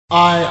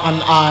I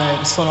and I,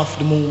 the son of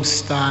the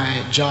Most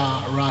High,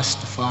 Jah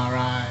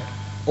Rastafari,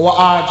 our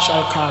heart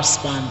shall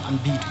correspond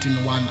and beat it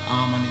in one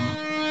harmony.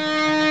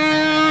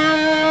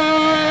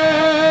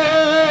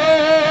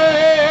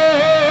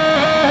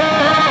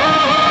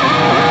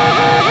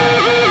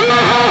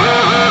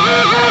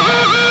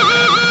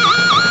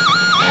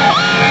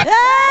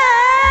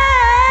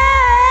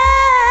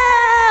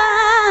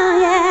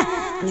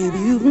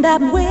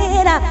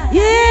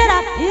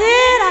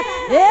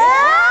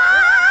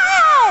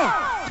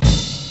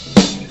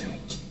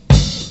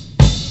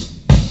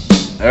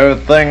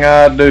 Everything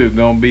I do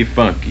gonna be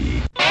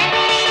funky.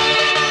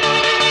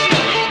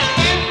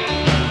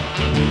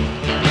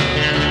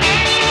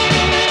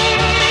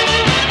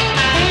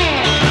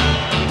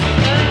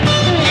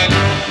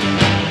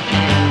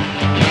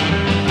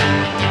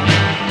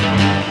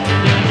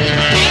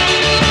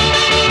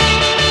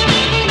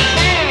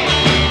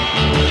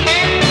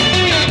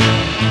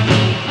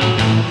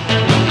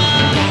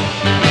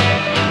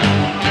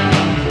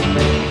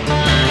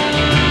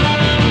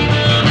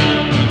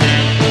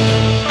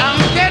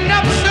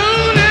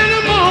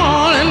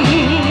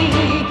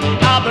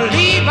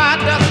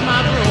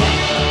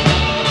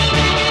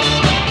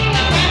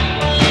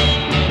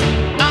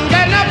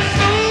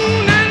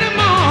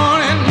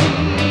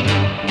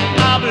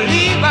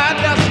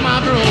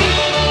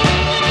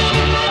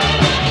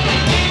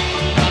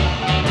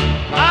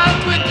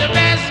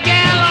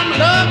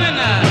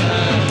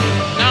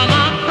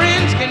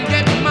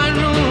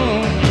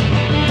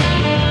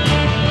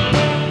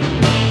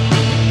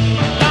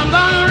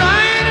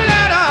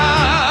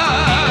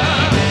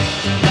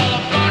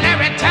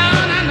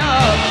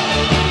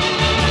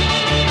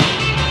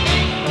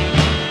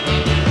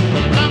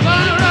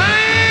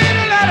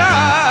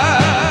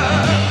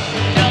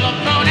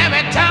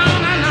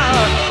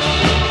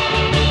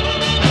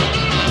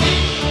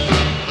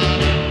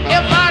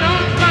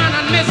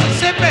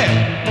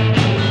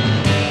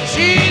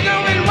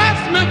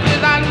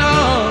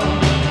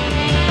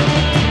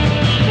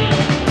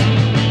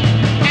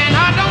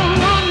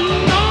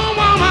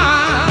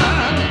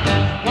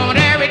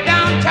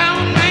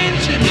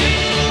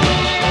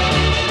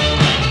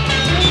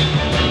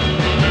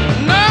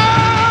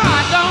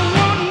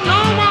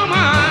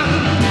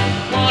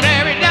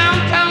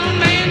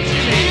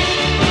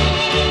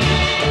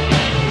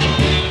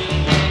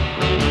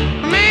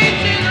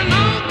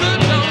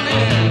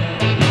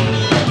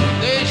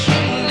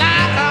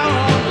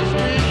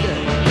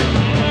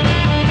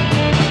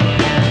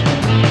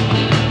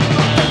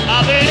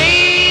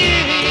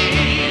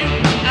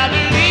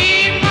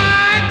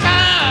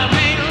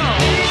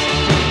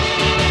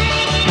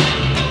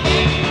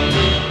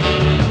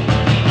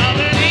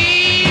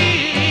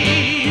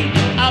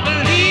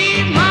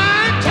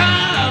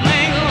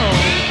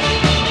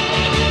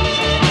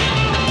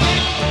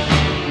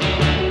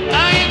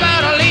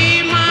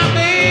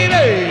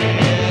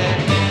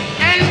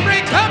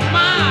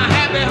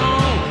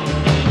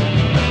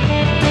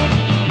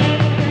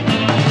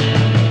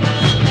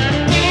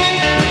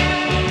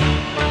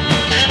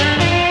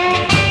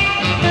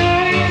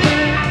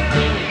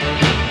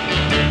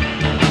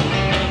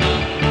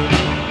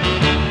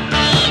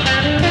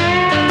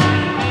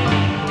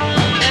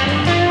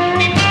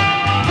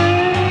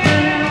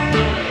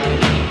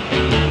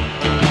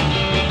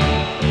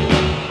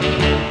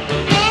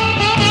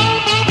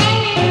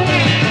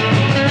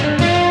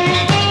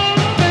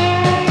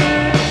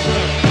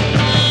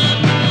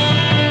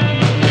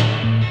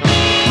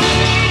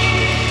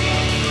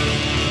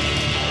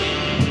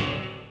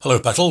 Hello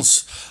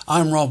Petals,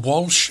 I'm Rob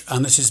Walsh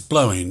and this is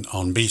Blowin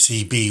on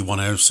BCB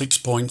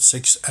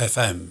 106.6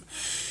 FM.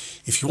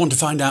 If you want to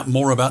find out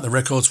more about the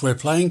records we're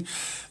playing,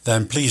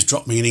 then please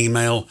drop me an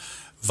email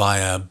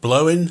via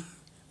blowin,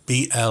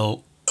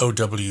 BLOWIN,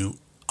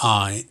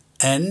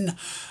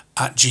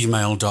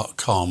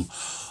 @gmail.com,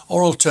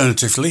 or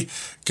alternatively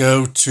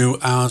go to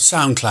our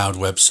SoundCloud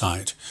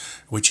website,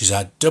 which is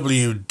at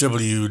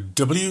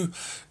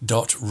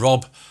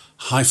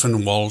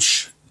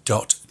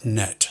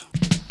www.rob-walsh.net.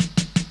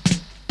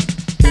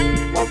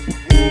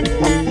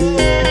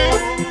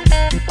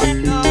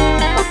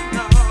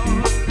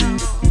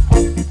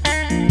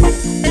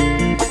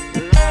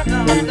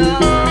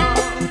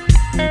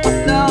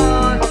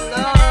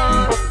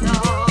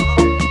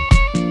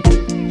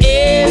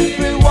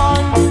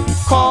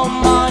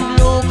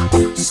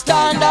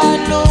 Stand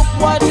and look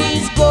what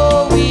is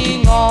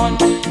going on.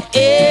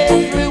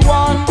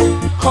 Everyone,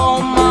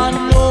 come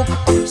and look.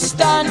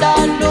 Stand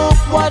and look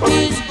what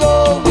is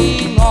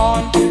going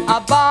on. A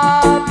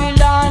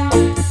Babylon,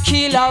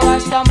 kill a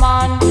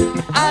Rastaman,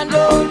 and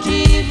don't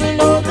even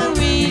know the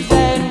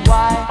reason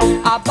why.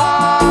 A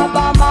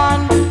Baba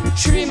man,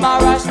 trim a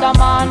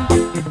Rastaman,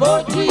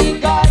 but he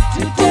got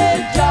to tell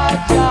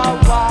Jaja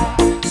why.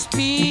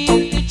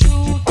 Speak the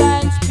truth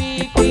and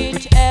speak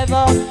it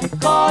ever,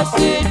 cause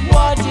it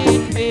what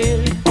it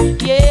will.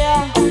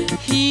 Yeah,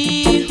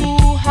 he who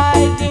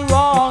hides the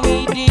wrong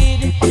he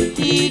did,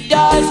 he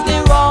does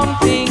the wrong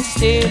thing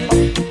still.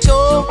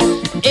 So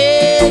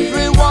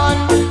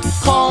everyone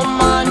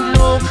come and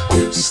look,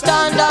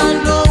 stand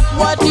and look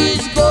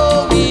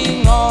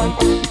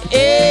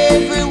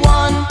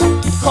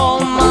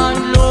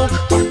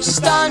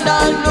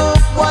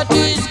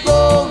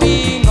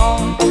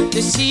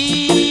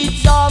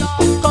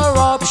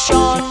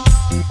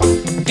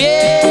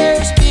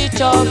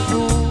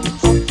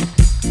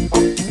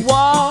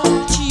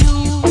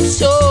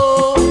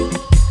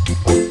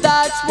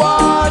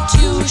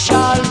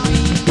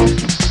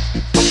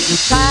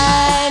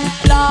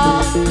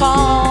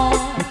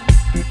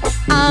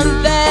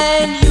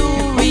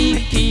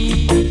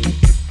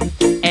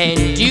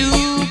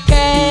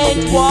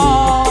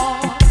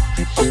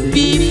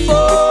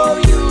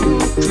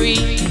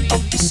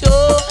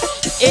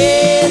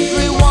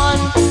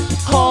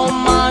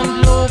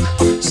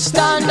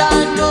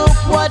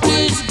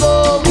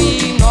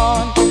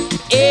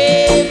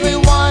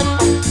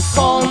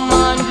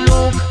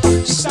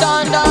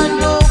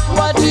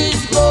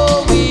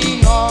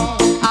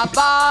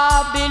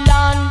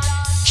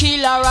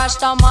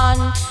Rasta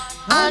man,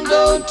 and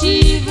don't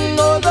even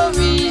know the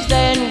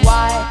reason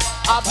why.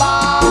 A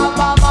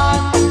Baba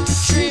man,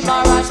 trim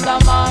a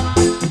Rasta man,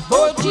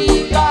 but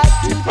he got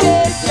to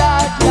take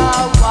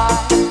that why.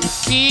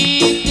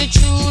 Speak the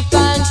truth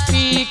and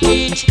speak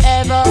it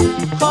ever,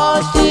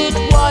 cause it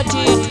what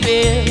it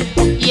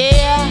will.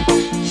 Yeah,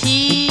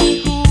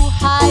 he who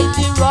hides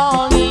the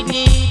wrong he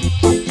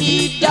did,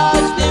 he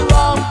does the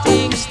wrong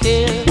thing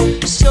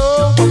still.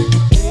 So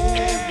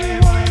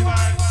everyone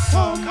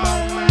come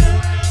and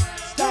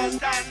stand.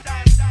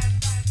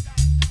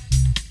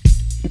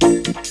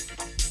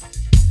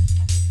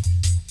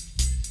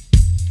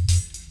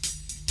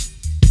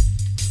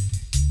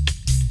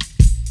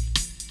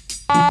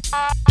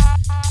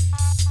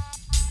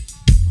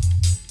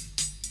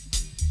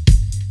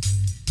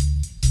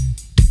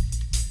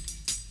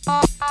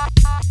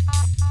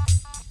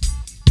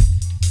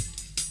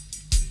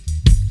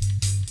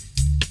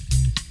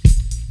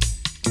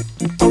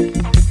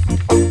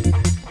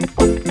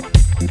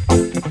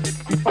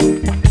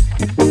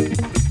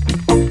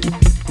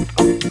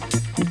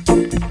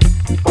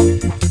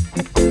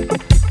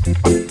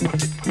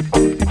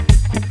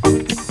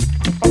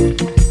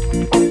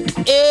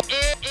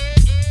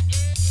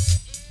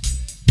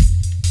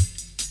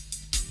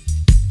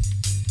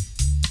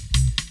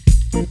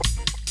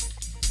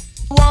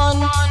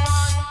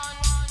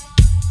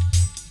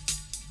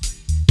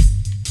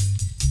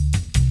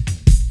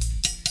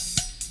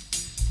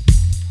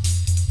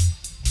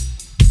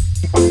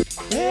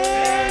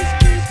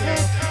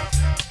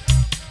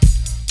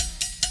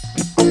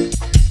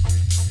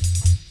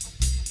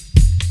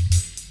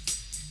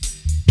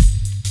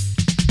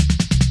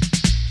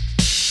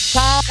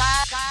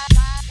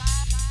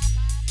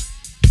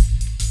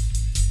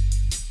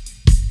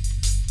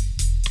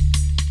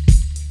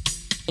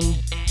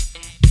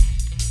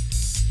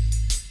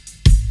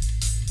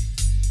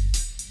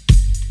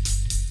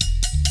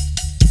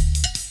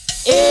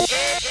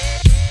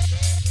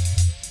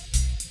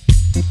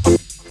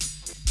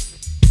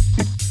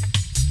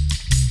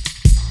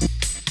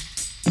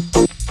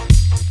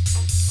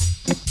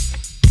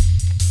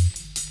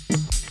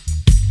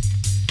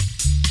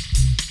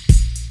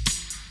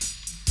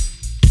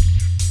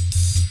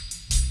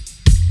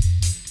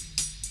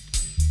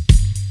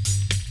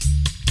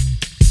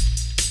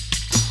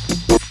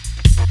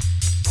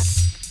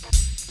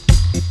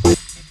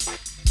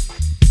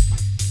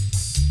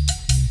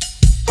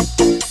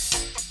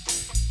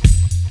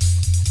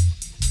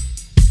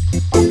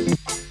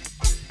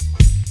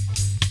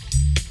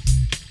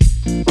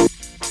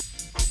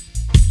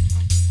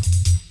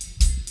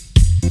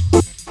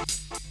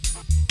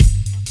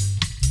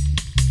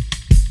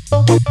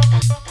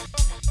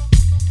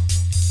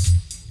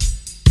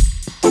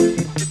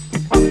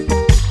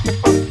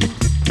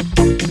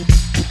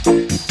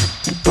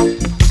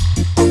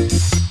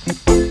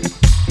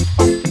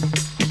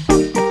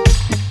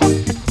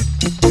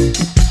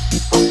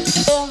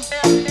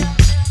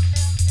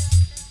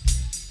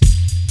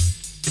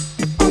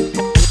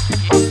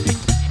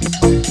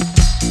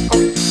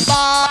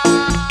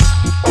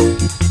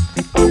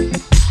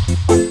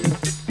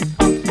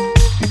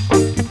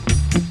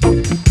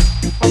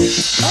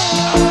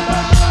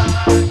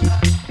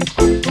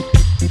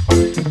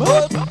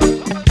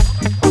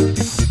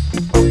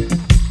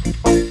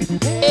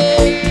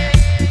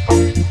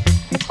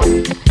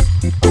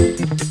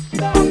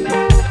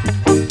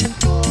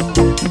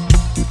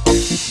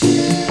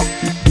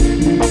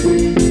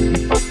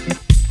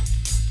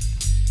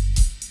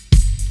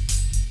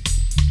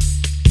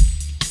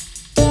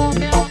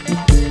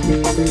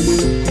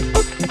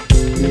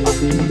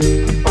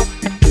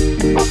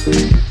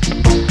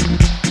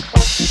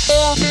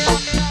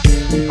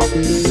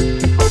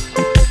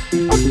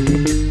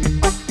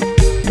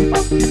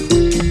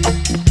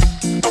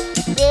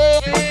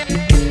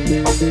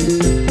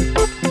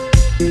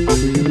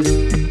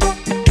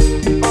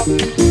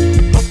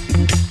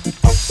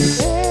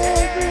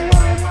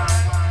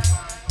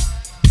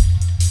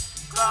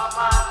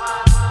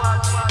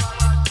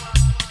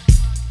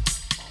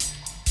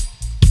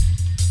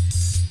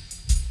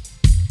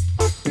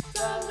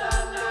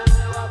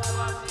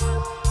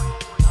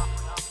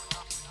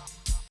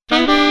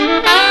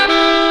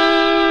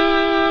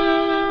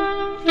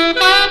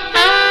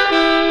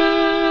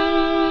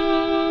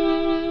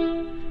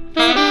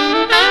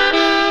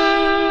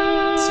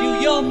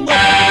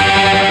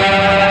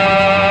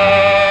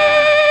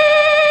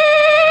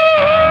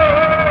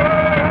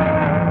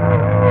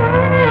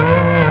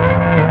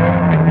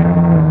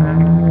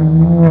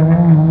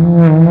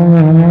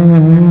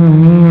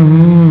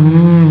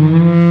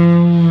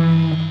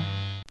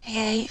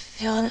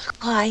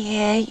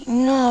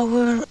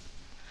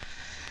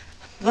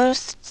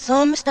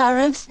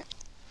 Arms,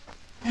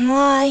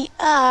 my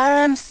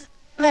arms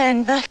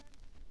went back.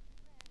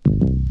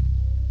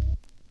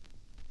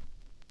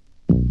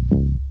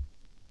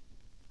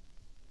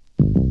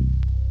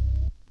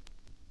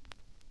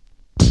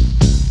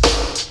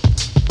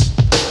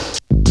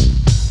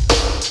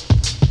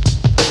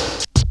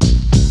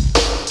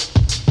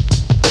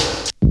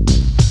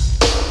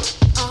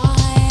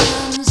 I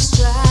am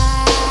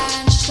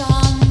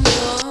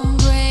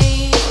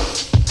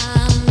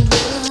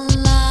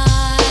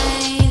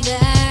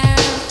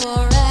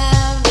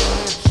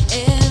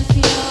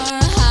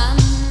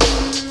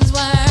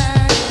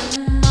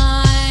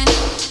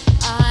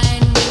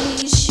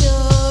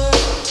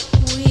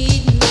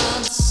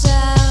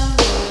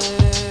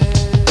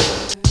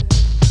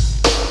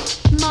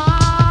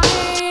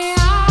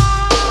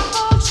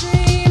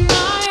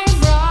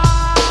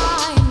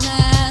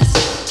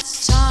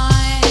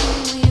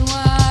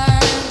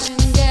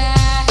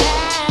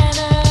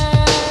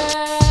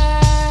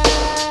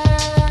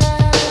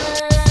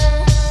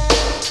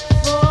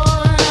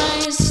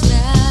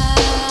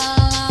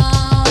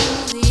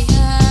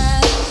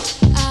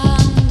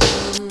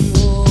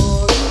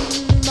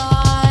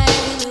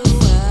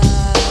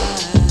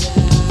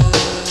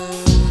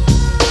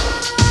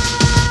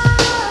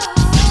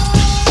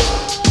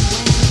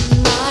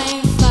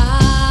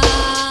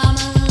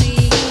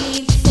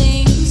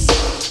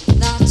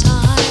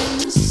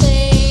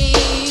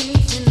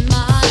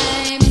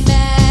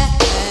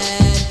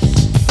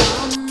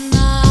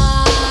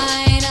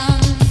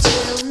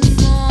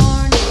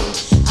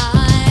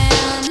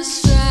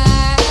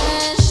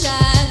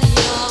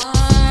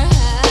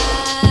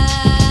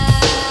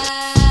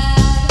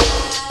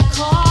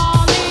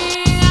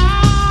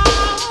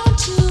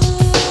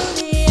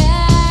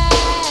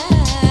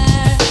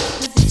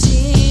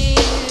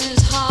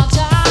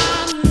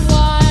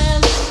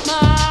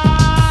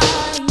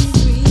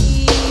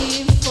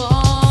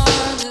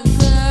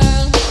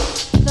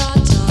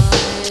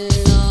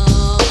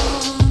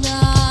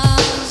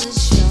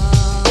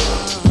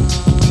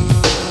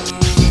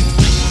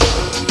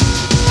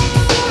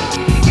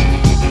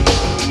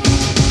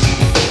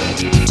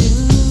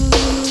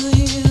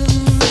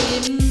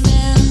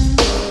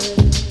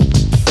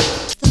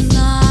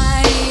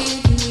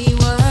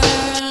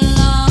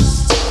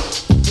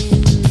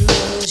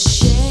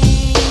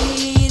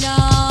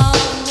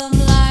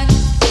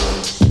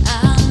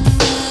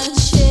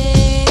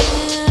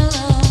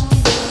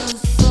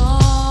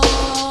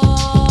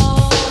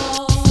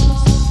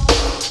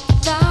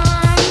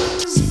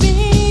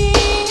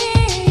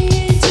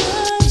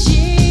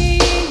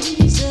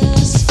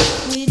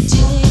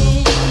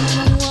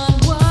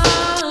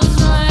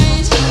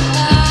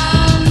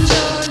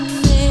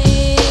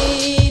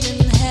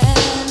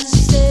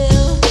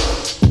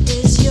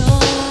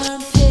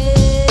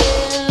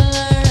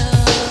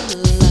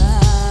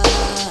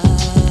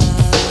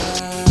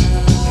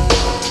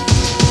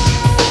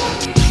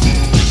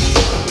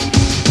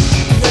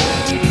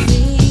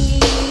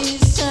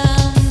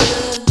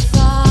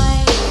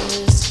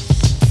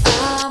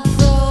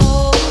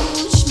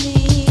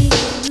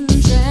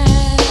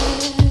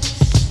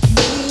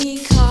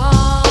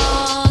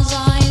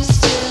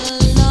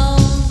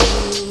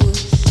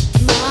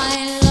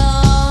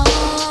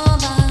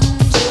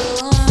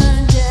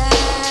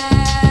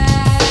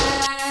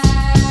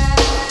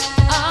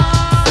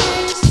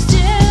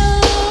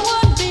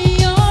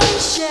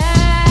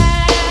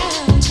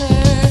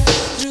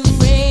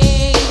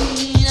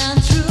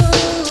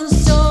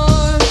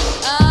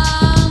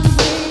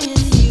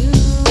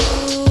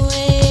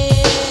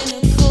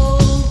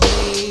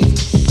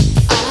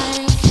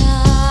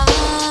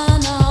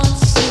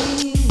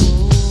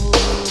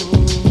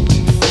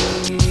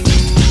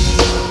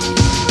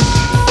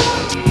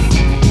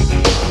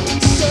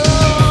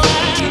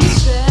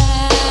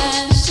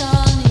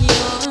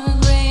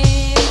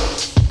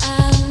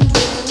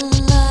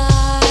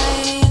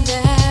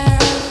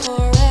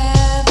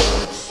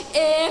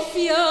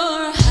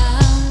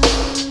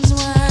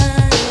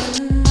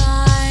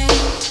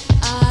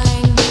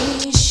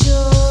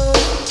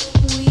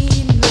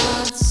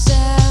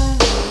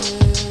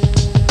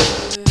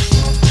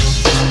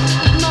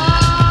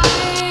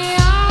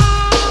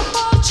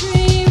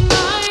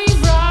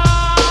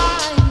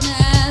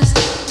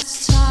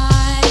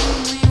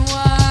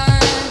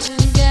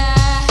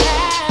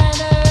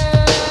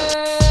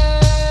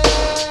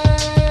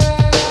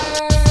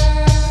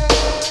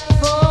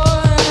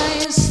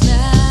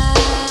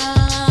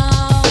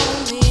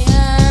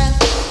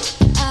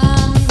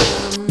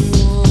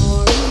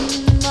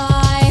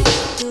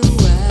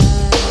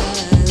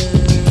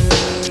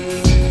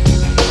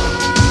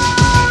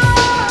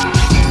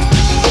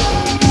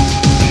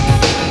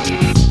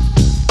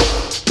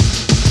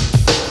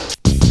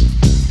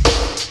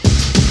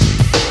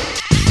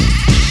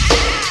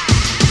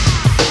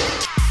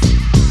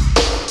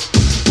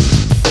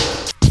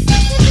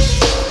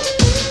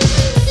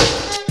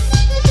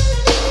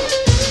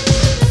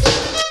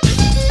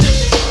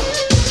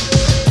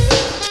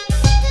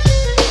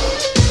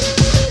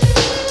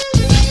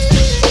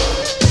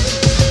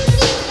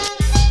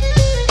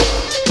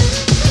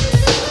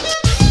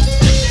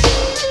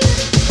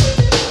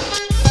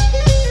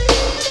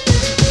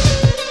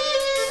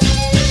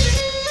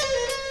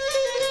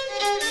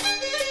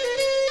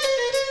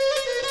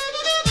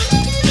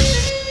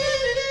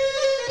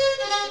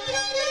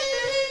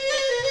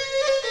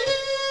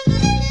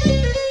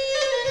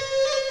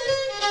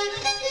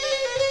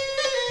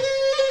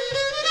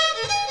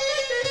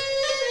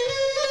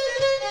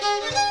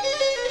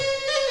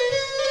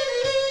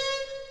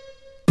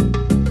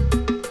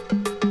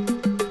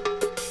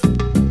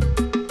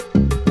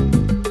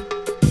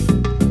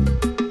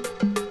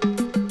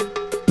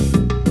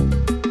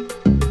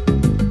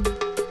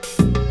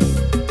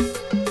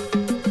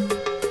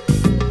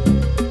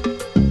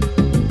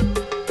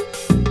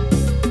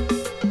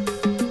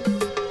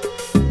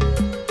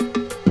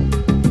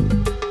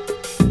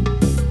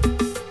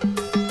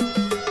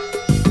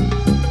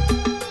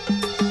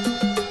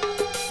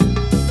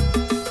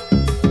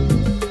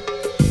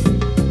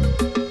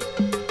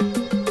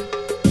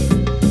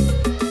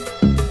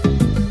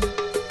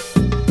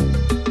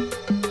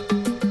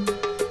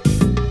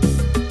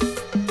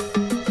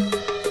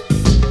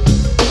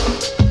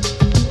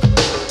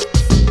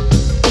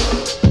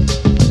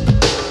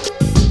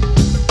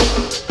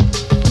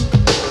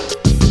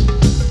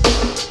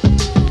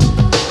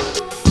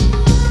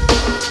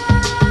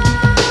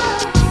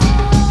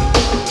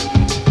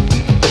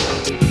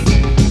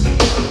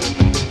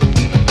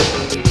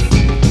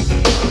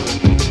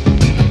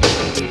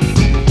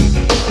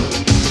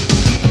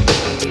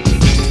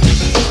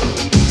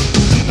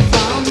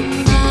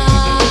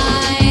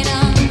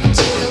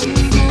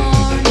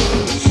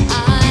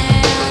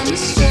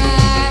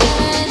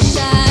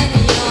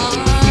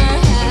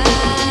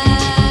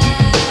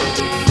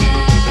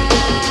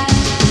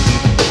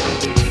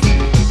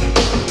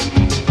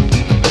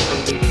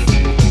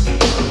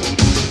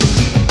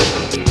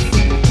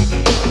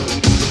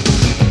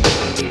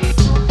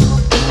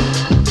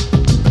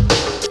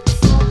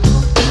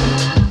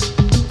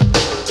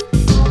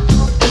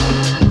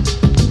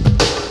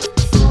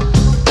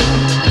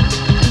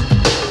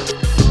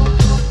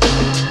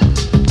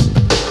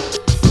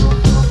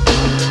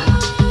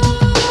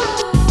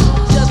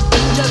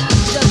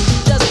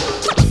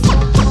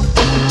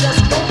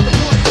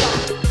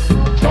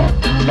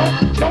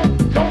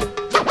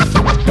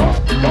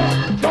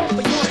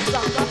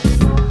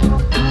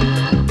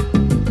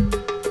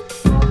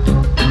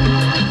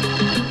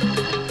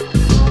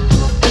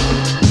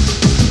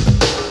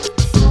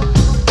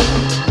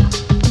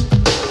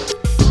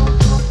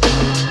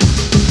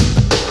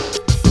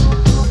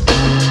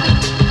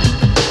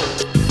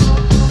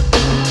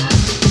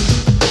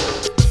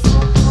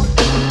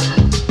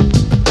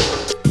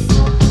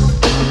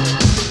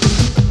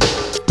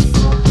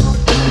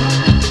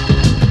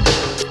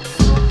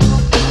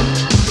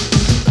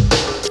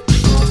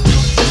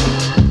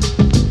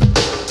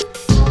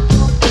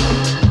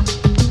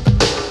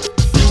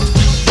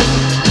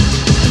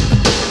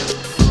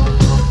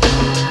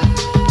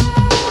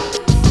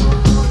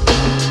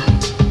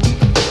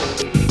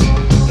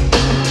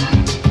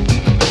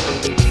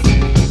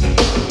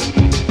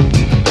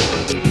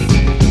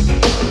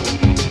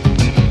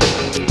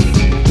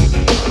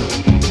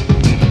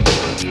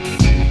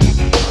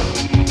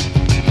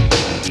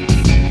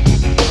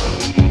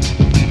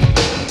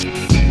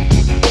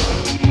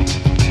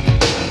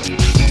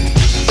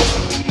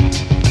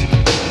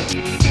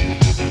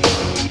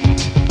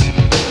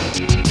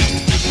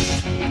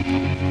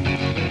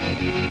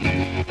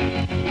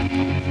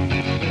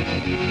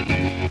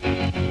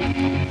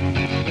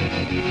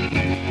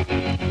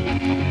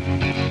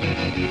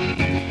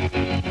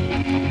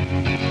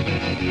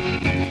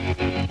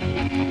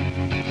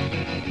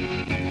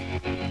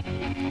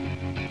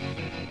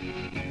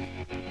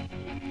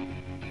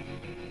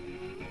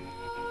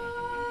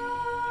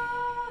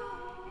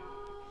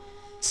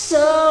So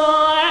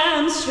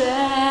I'm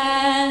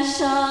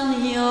stretched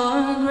on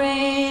your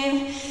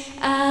grave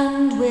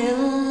and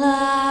will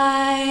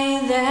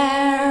lie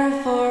there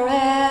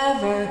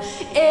forever.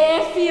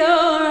 If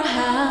your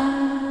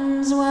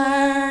hands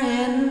were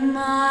in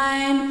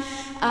mine,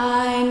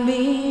 I'd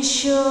be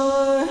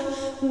sure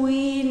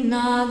we'd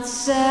not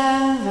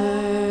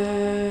sever.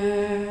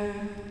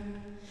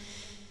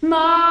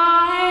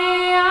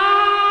 My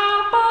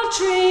apple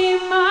tree,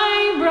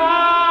 my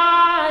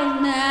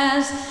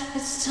brightness,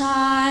 it's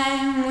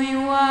time we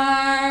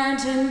were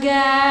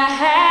together.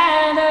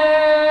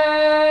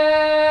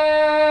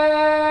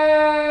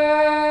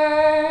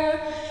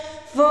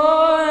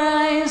 For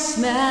I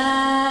smell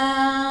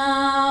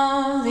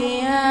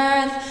the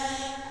earth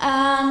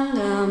and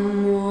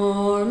am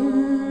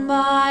warmed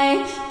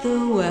by the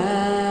weather.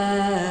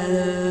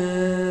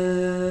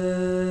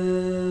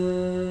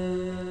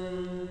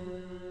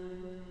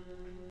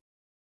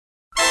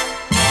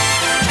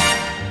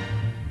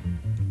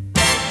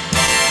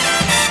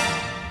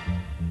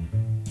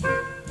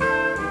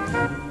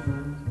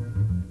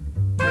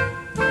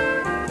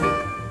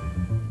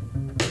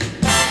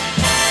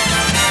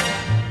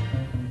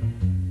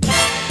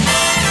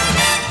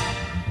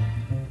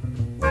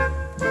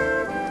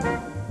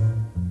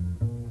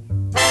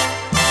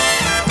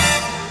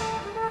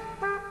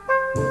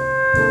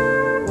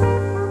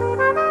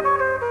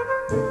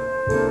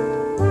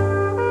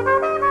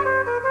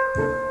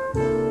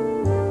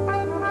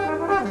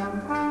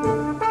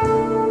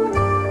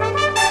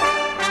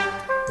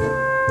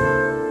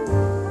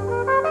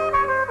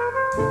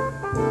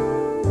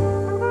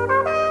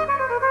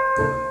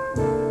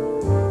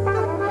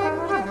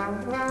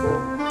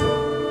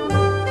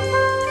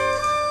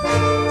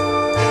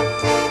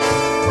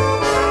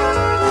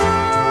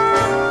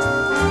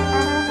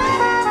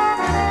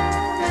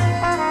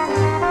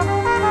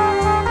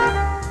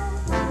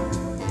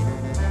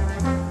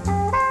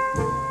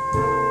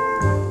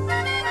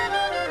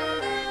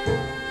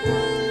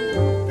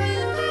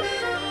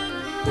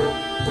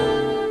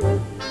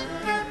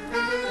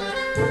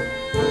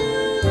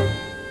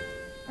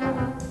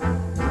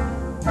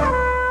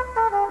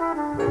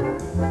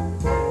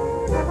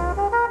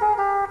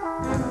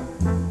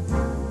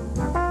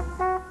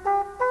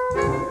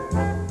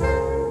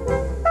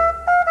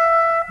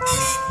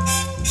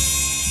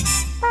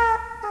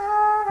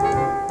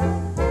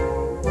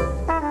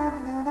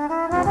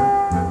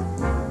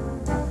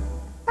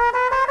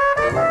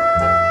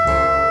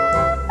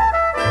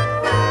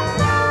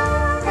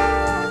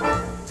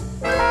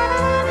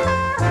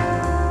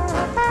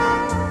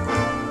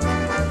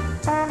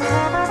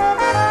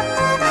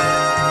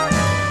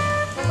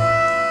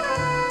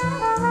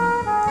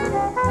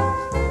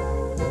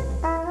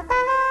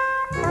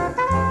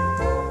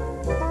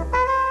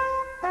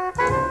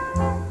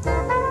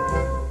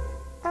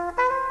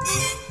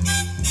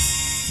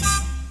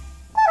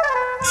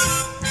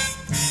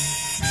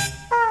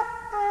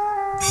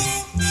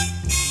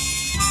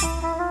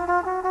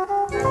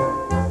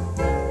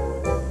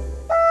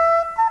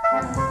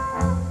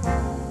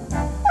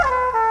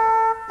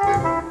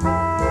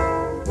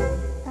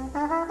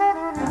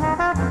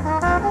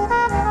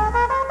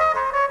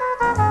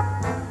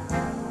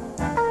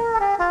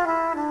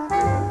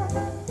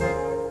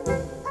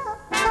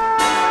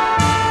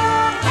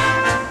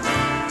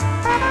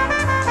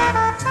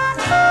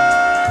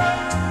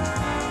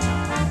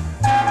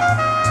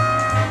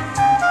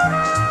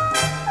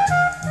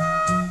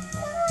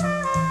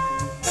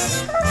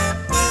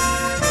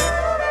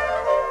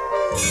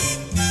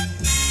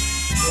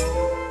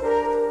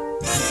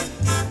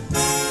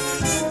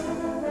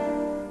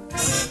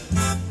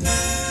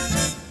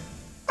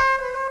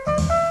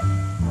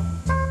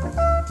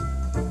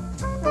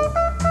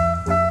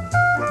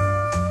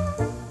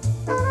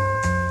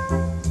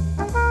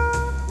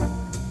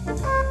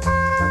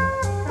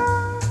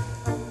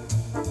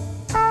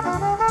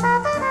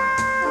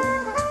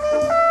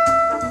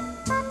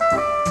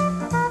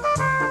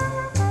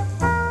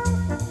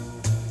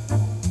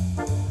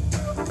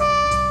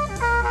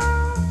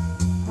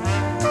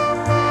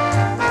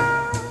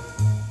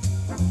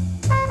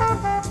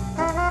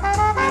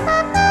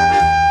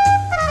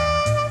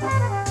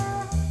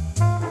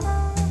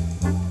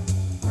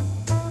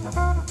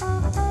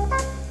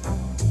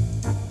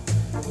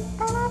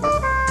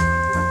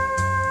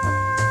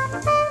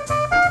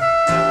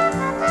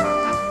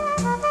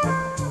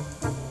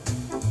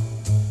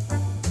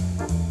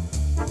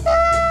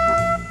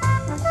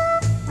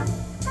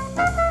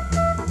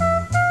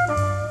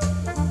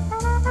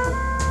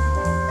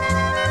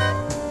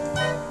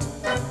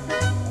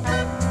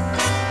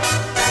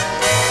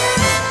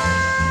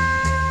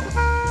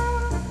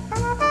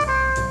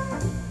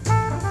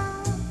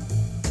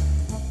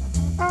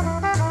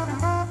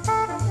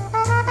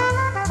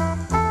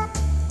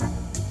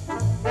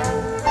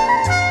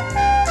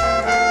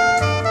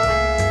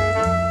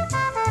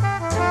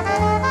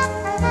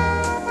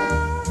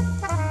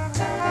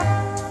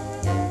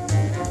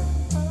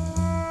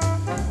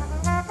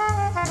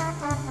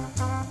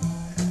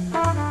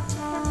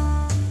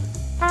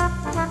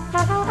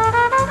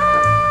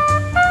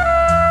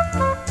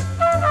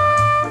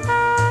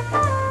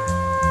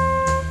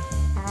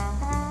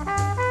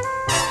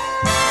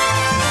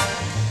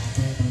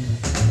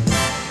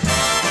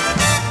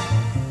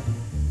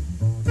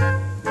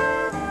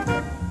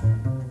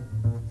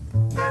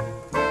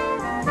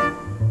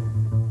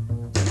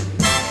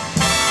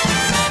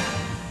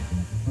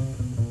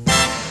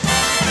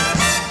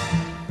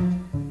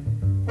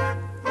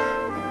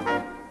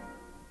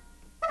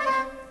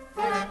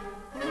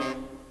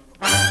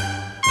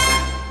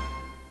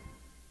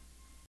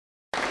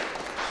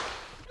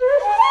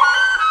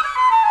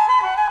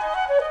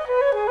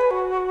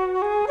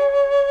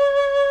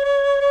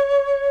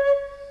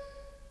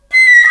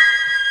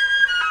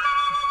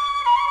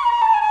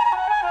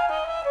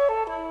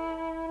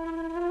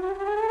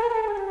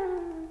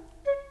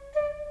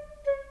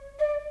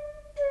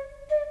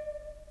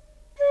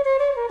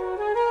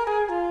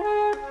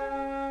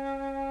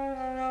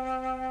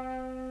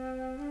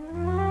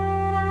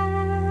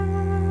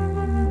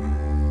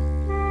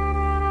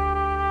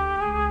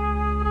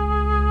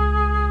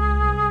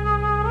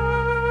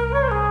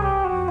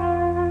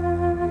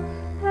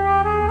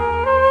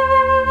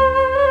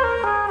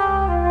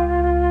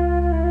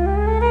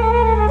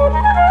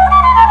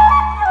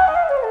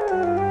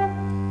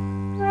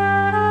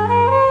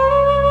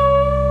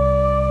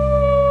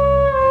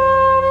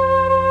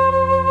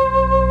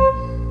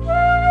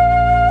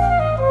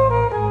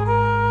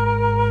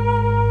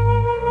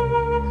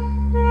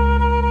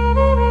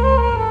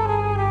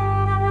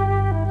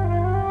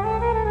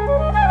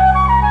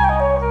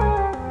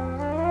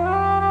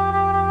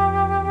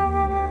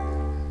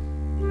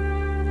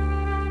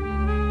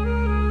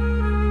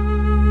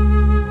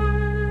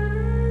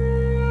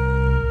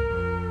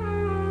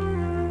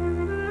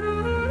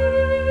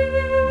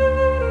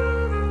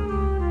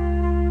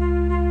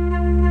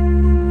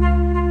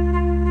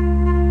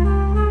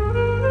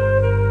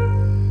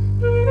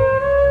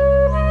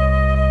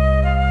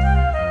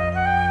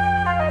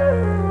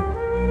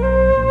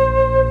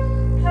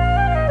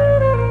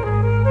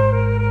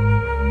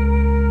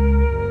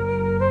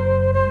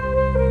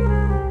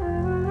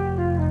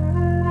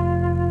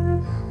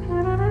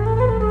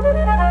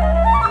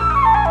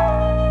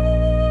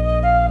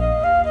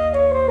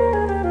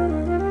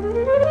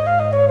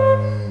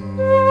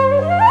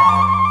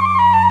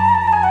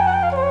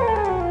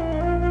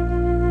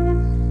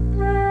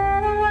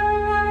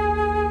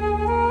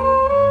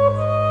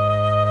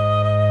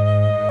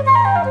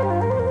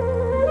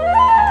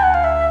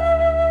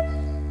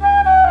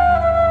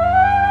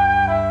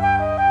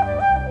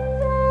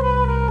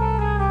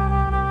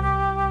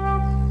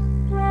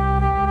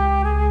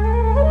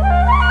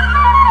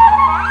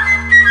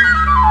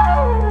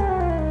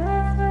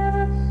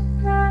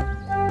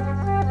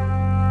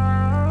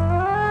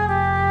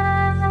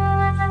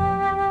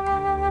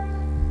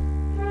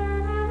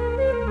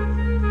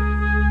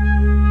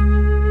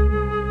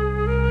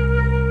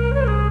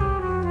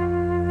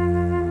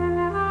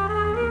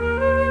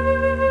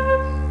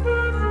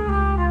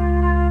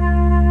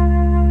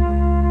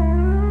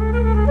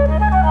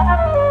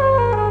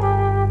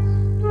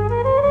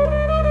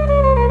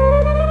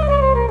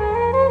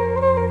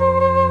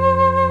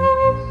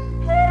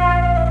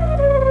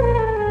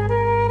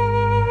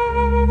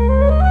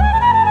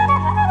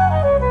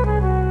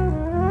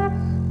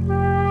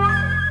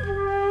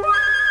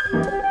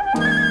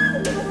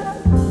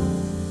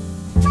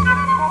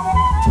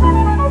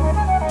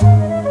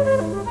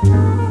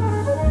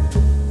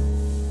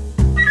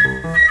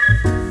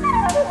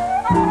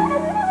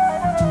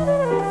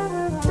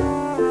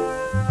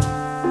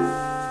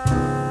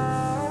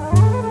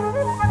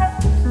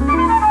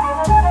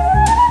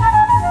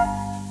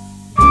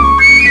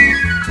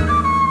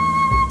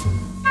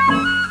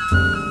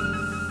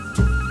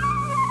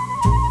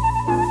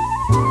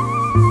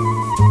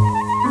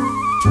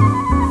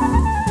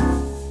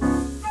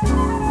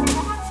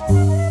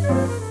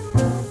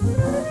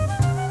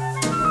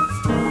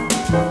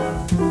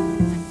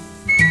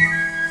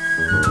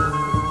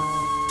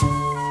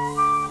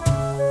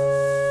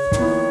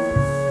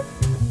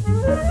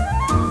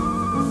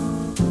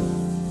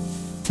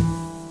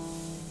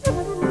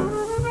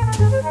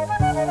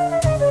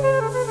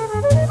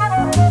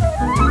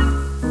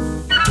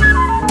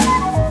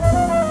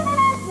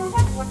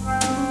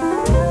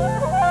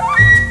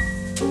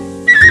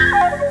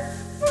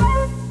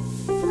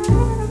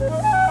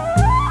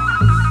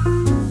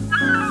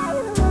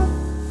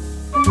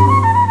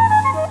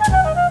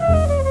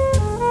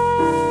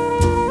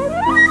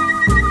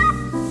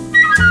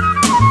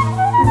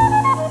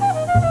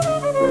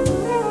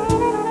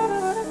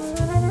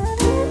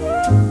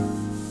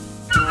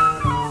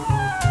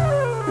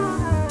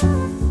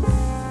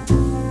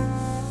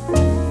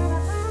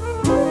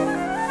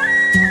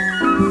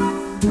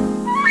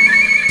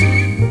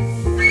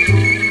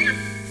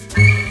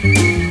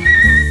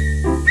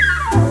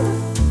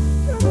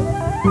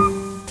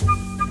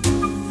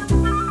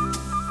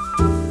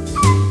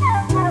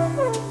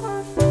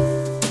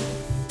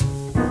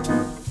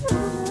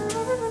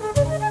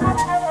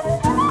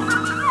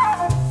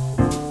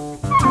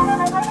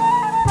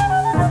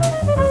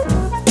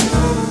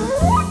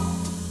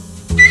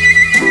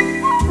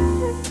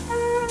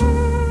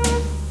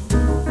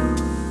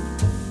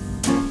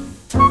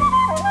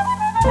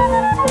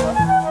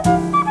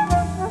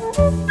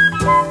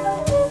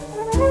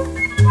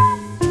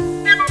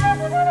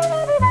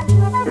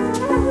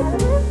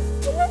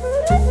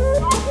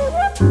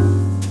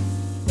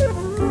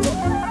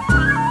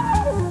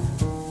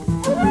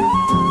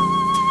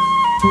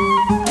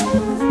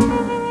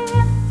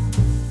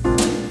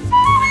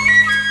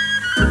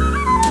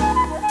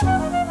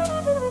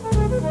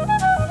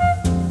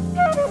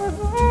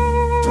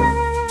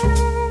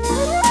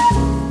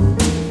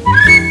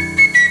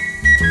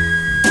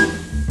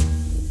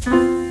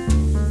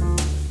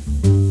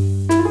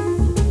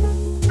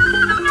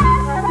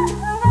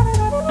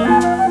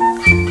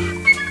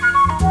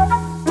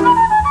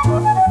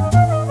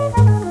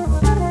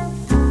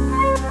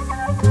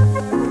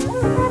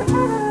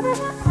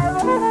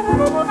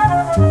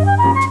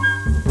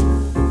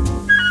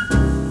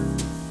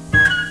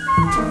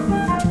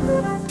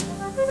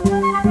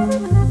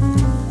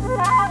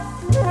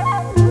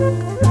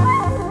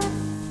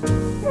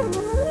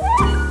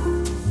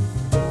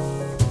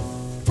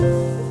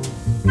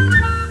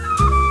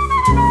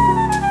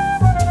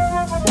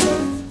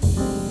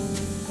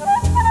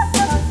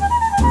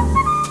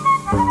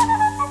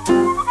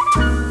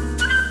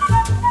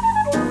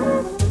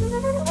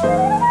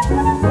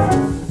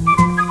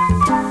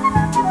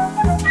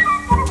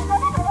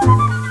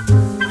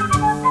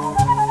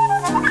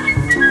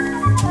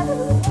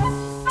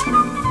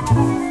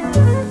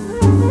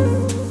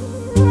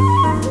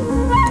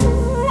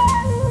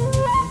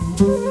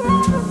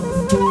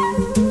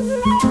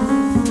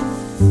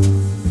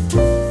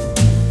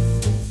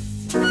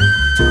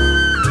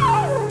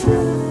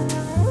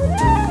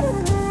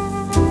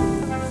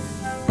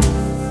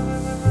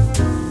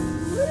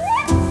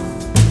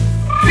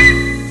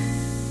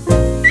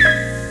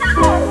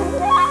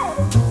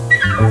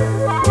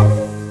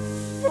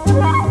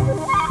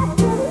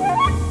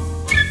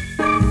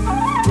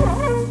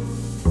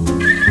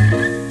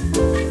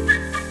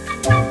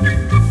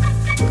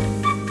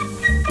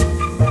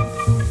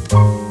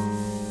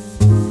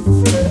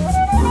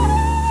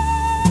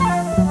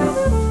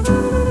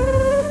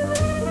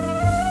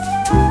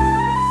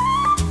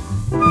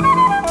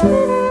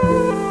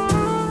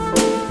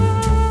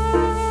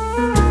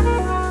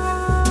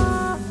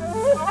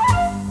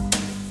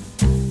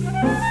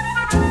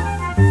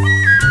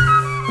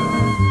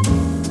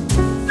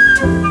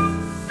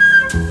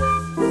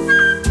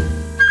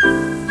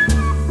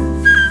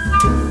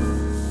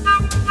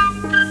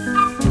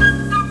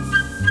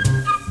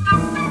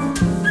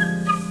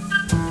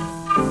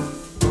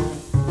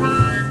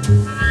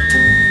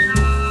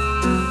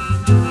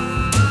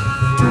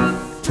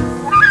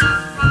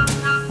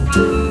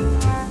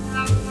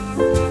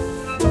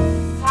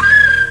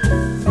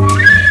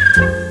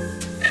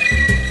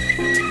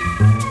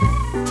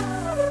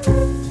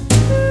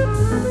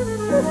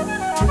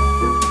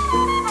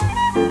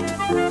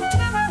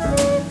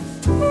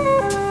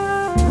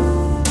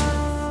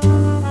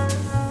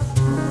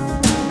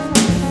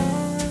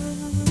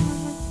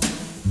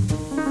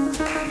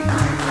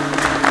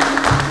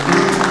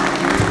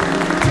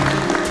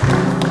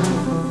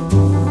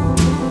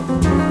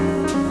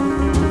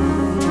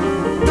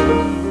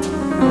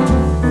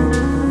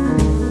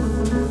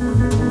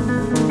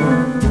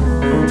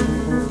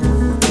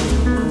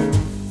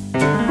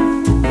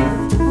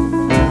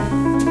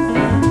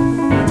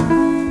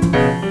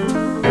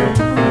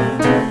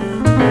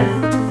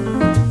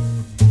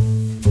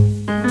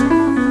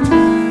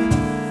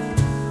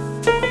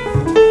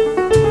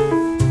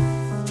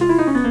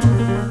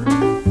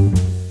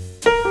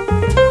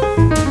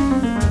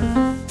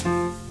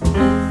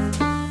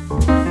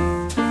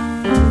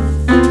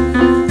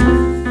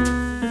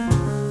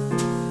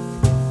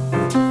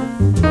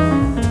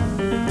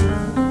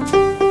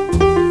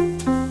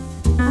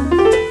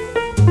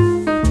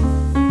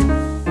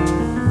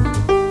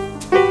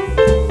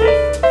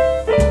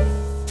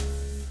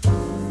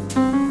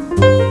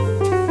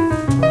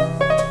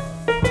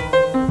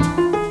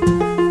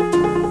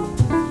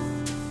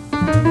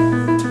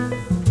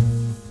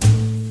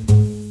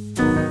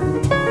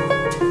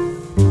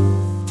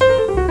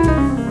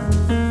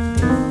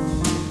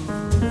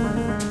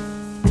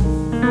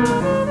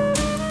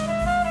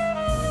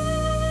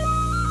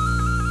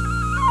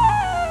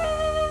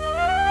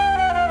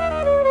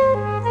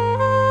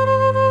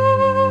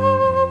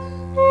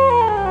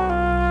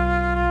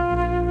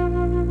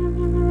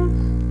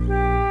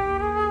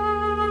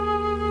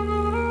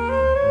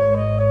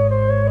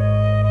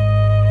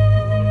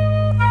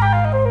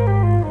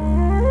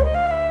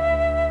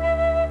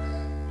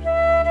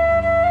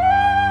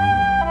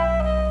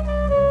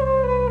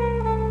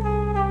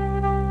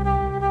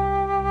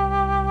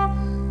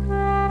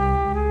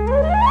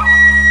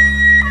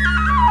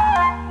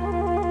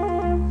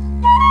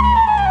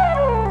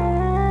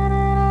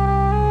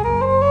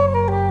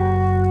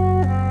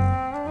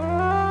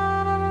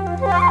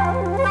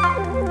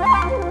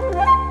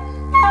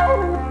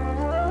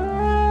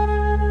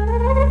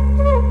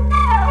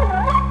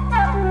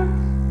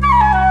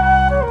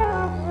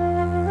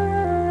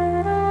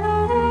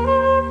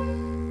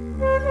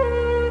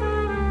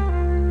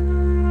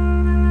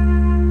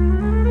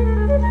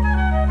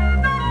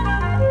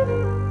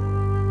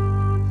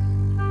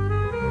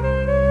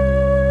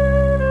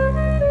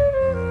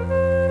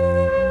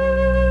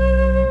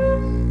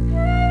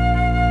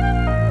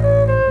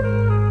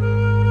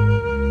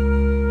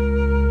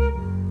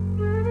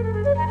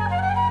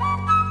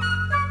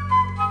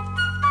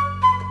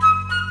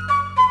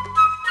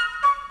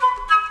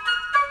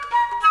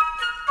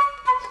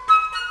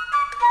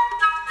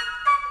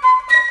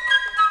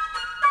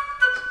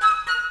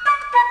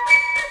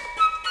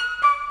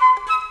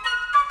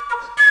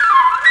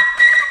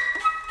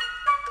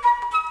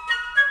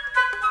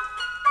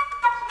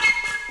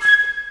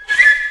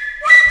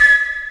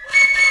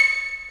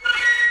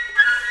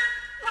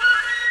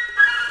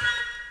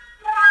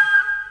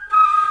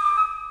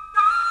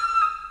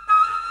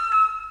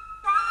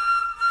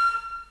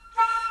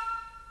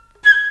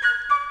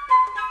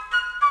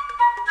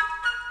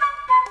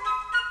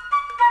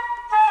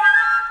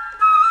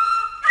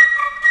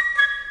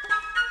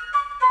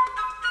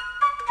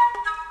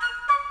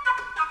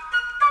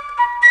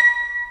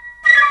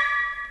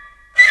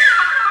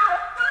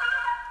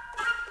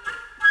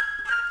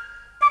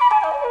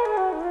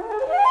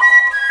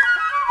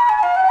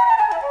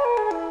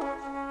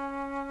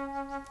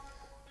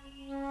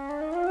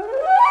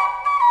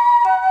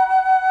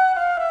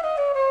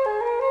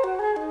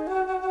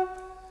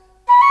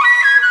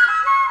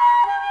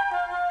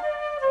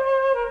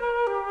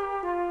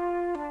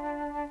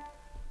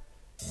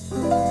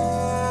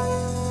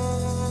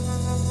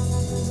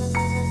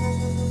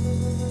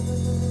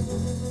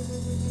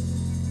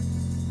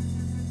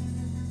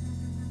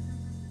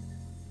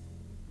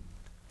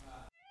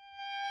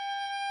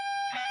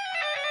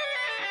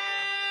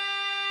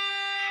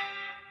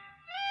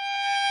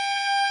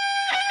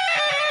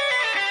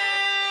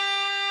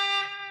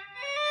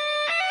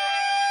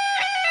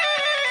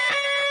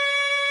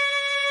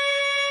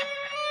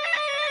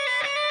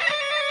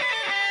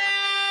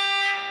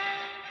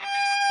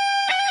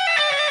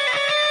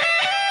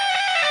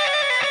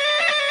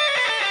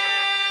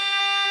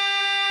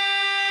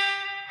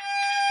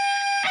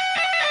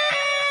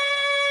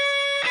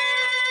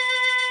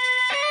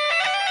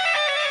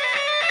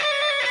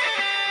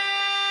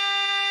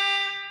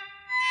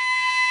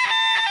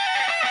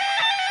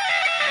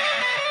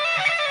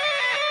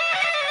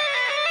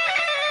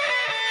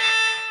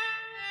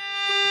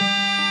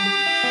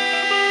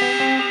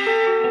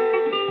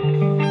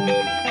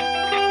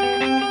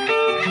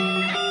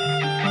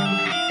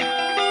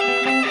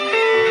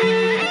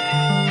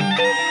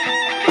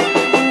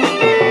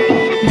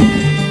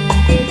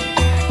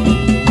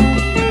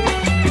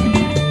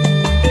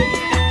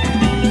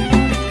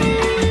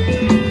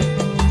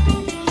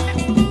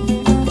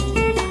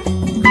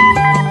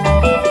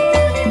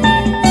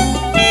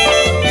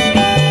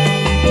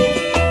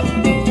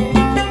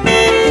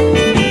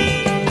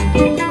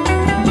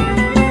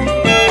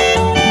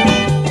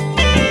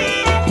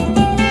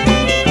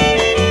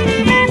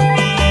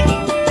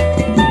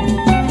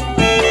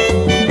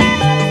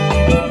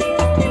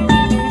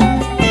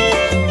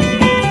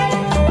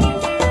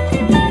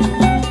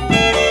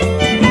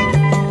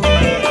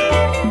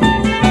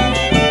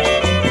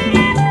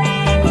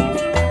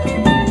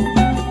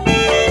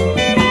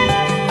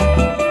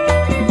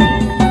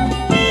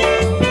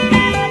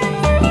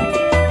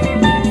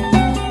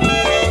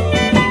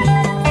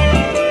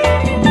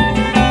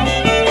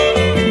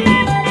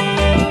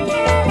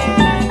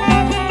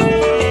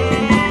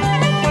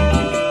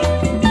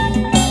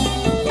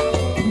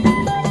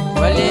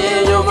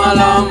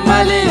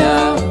 Lombaliya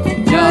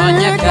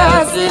Jonye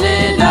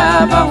kasili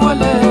la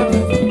bangole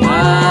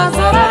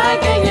Azara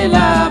kengi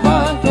la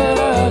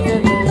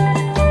bangere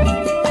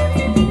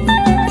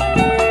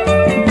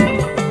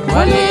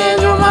Wali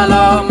Numa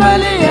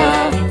Lombaliya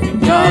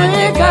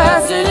Jonye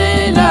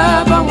kasili la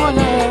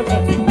bangole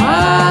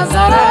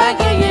Azara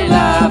kengi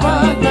la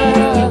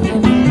bangere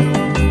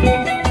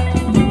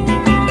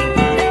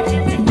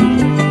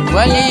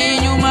Wali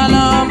Numa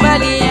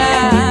Lombaliya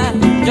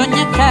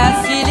Jonye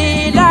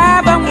kasili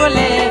la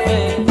bangole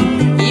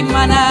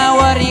Imana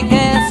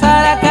warike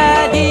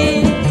sarakadi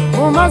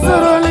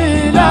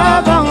Umazuruli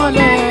la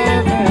bangole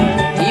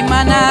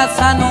Imana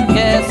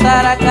sanunke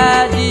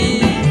sarakadi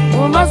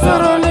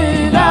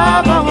Umazuruli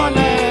la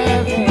bangole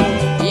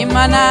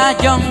Imana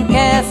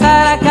jonke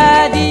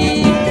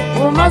sarakadi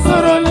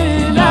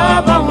Umazuruli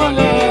la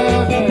bangole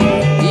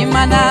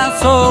Imana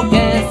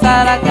soke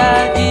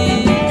sarakadi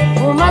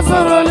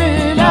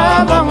Umazuruli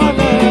la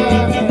bangole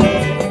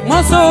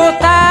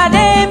Musuta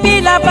de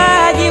bila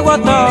baji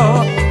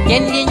woto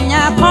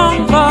Kendinya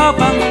kongo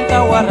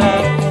bantawara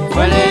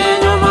Wale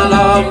Numa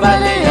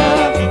Lombaliya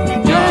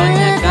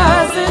Jonye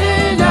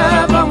kasiri la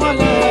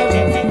bangole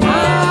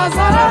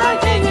Azara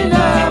kengi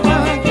la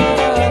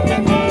bangere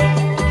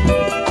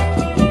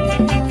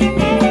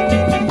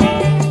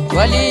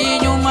Wale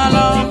Numa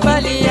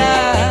Lombaliya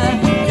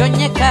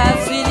Jonye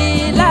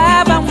kasiri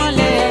la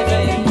bangole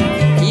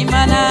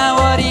Imana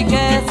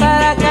warike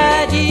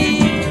sarakadi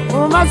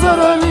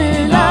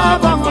Umazuruli la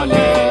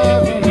bangole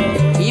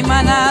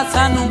Imana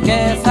sanuke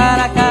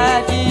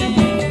sarakadi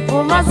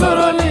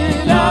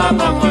Umazuruli la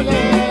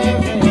bangole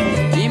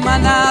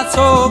Imana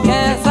soke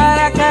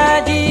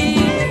sarakadi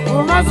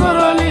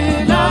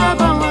Umazuruli la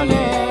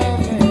bangole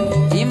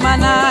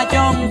Imana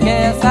jonke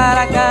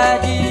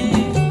sarakadi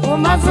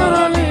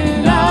Umazuruli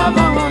la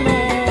bangole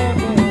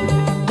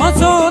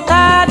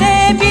Mosuta de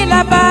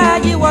bila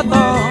baji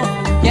woto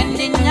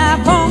Kendinya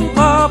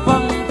konko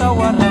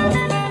pangtawara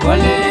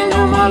Wale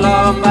Numa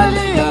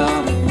Lombaliya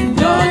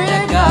Jonye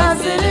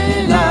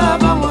kasili la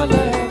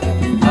bangole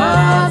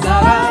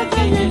Azara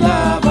kengi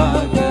la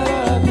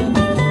bangere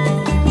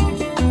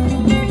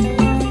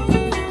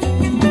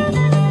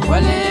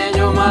Wale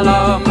Numa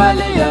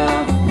Lombaliya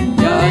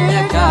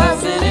Jonye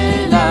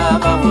kasili la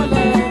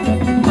bangole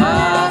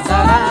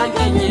Azara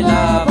kengi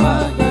la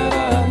bangere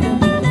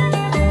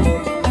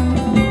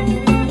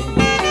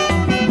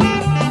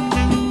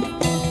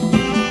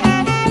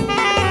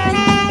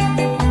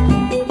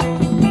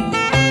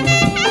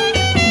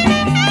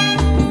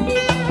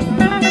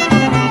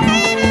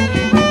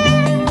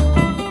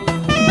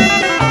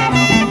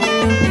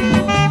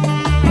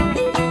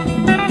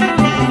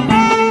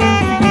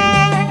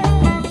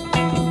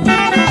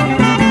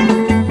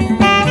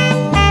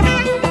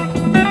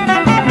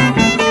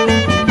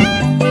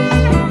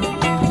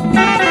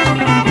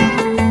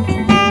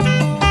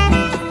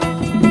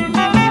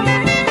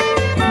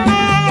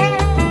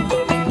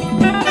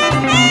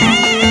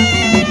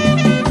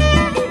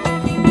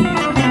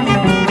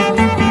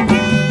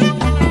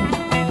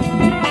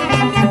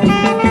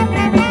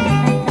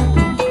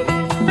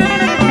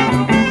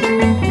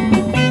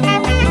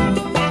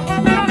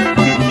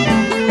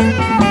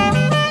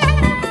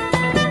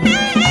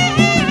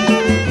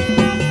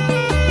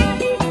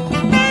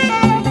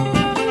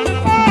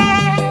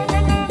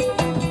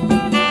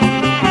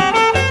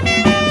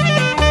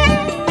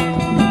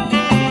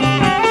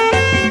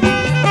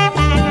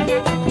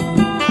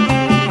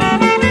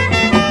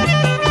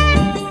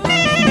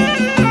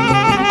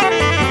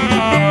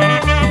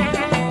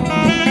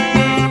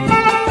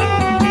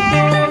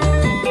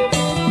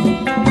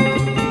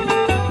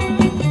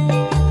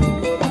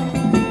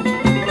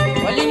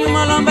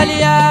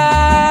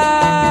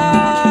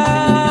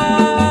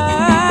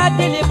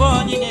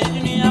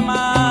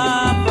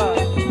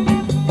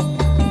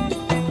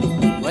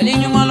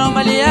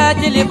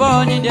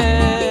Boni de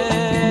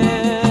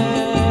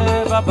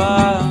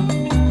baba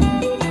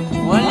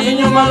Wali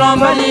Numa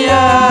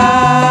Lombaliya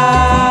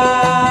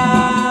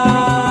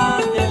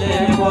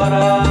Dele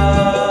bora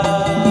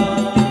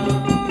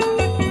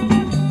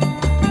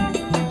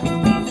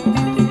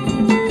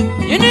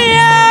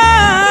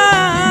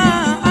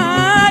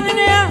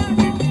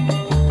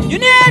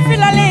Dunia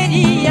fila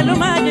lady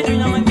Yaluma de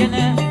dunya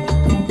mangene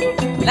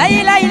La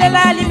ila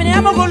la limne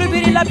amagolu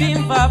biri la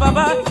bimba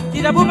baba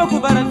Tira buba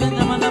kubara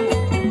tanya manam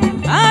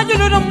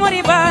Ajulu no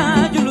moriba,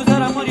 ajulu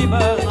sara moriba,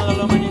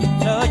 nagalomani,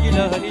 la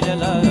ilaha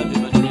illallah,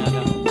 bimaduniya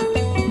la.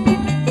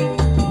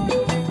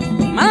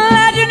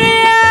 Mala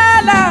duniya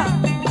la,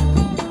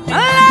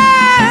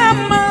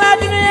 mala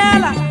duniya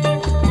la,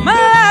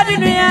 mala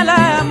duniya la,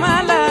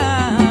 mala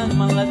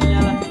duniya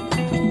la.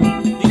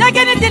 Ina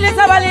keni tili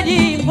sabali di,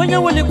 konya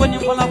wuli konya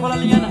kola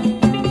liana.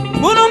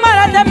 Bulu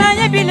mara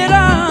tamanya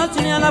bilira,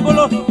 dunia la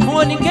bolo,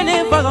 mwoni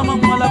kene faga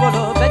mamala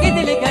bolo, bagi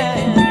tili ke.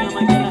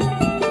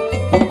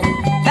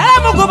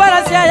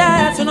 Mogobara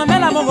siaya sono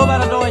mela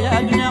mogobara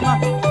doya dunyama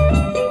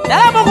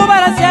dala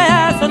mogobara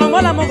siaya sono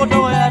mola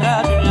mogodoya ra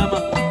dunyama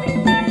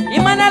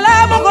imana la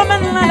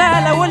mogomen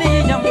la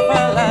woli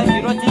jampala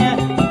hirotia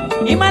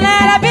imana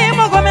la bi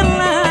mogomen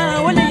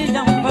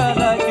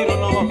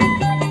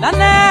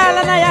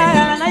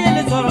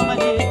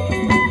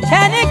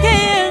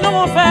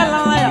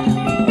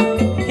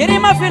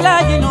ma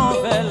filaji no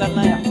fela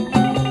na ya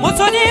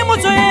mutoni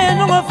mutoye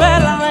no ma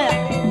fela na ya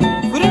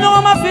kuri no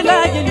ma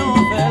filaji no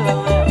fela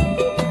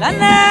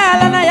na ya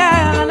lana ya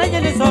lana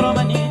jeli soro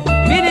mani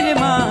bidili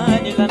ma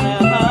ni lana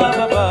ya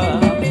baba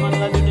man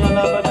la dunya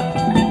la bada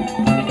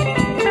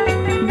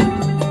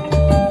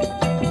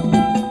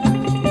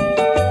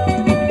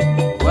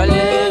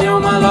wale yo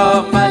malo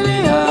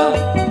malia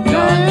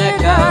yone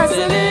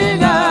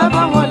kaselila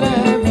bangole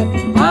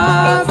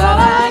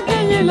azara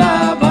kenyila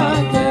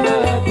bakere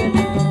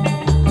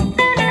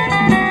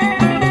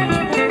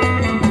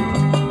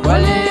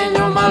wale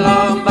yo malo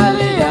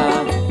malia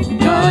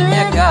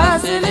yone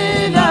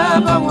kaselila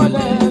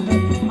bangole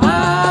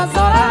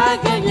azara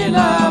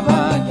kenyila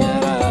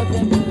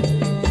bakere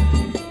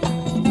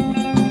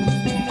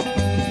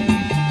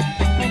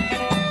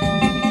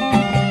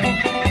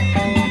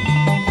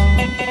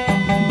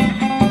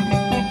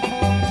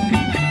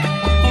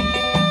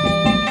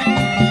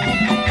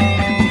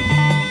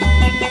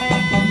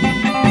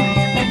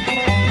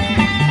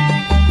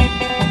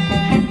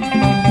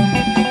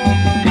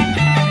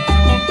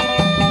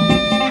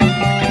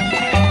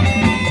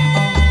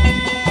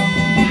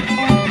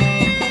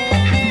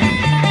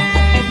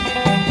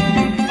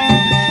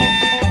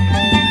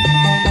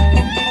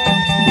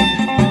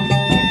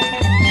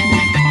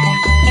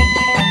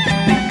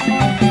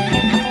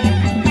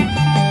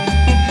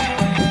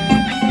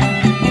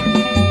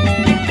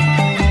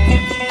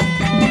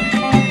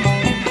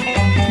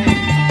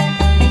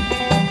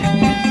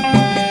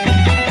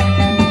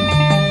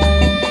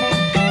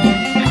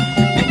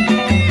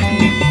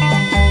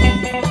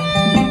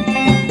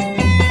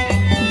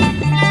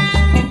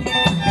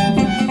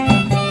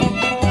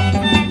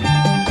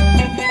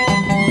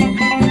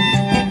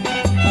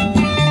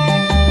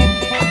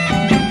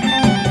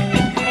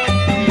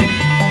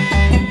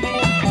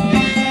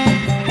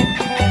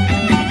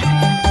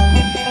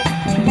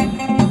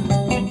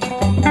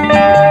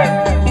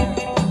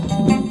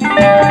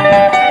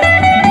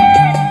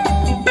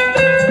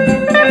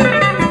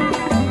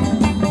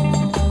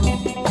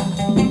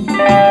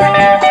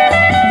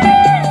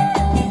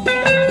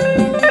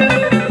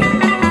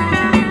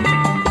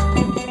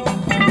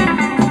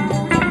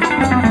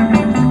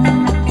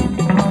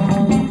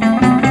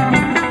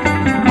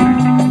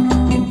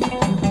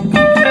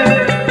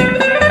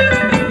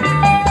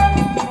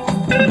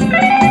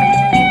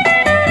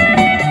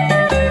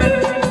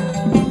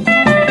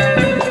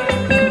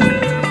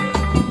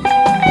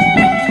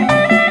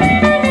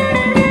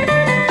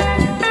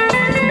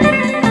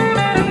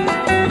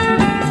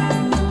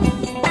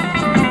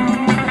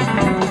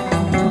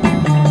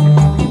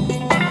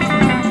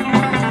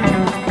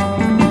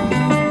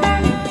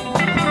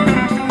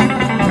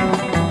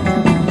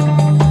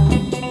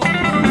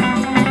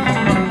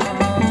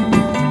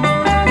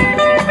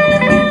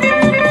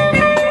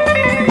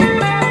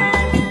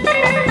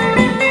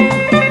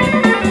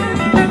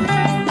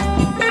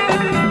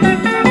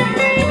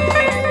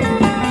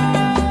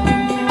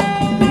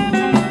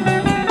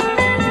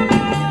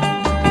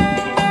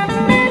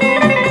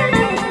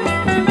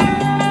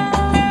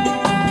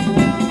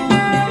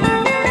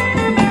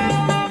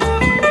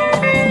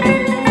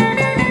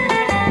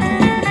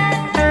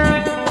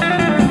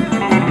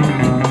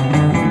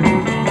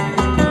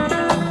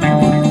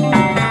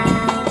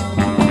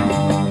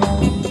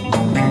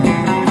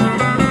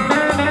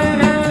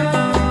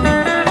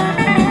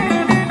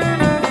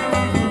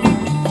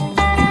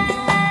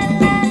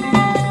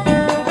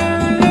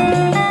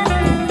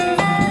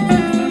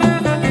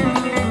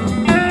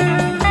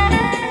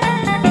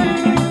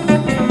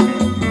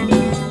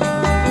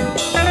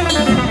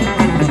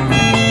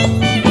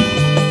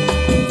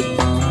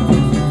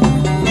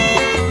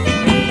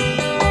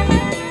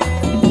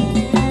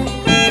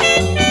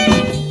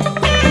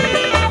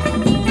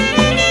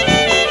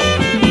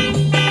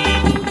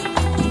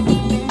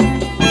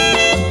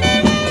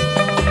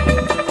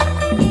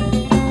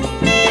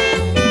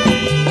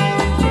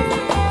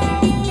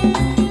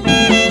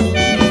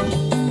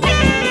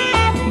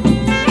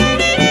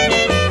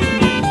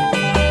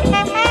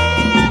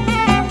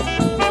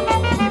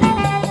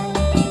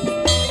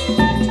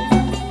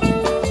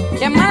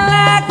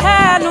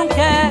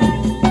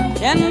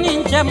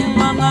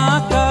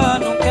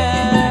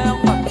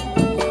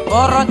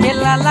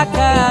Borotilla la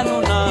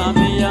canuna,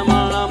 mia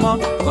malamo.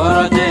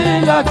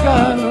 Borotilla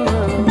canuna.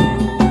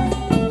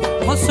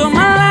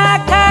 Musumala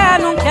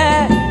canunke,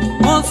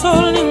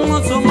 musulni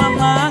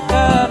musumama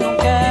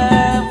canunke.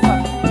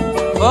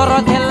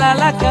 Borotilla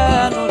la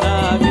canuna,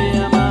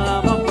 mia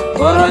malamo.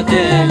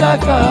 Borotilla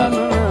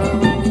canuna.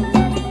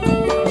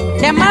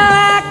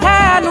 Chemala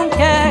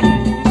canunke,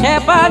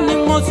 chebani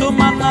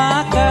musumama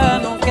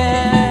canunke.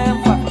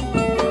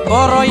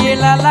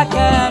 Boroyilla la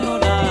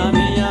canuna,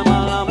 mia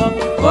malamo.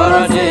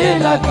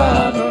 Borotilla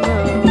canuna.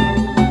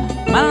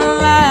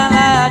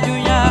 Malala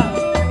juya,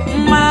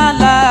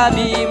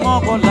 malabi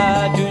mokola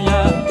juya,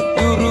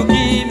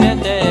 yurugi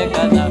mete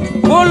kana,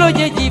 bolo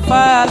jeji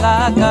fala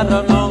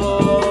karano.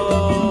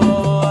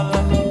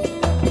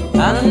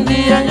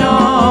 Andianyo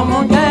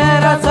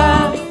mongerasa,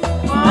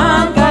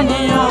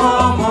 ankanyo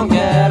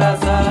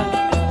mongerasa,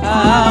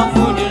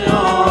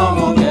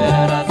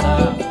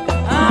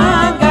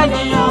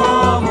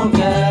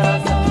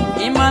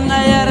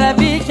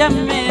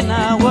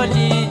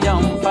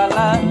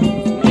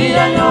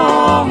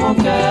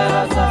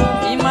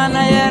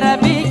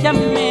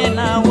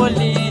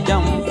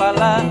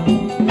 la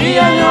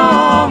Dianyo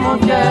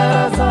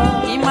mukerasa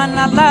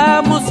Imanala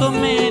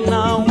musumina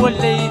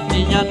wole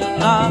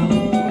tinyana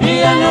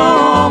Dianyo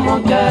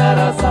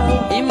mukerasa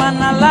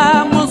Imanala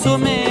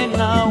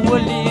musumina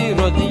woli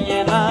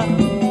rodiyena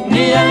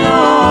Dianyo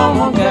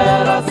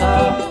mukerasa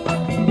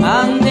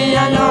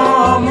Andianyo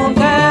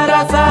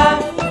mukerasa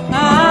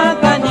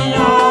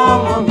Akanyo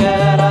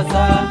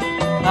mukerasa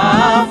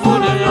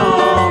Afulyo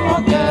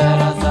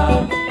mukerasa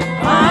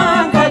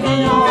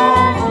Akanyo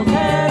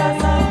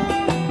mukerasa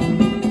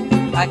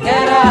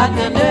Akera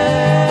tene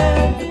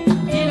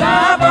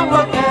Ilaba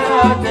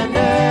mokera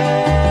tene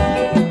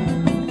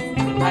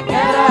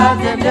Akera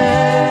tene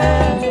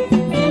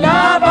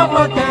Ilaba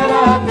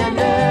mokera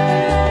tene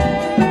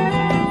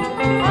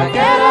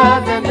Akera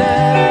tene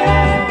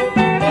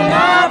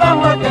Ilaba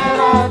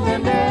mokera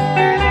tene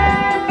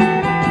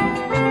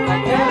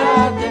Akera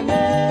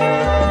tene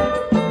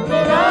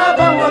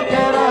Ilaba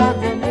mokera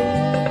tene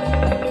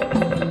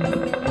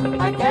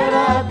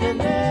Akera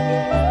tene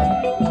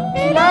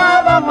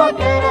Ilaba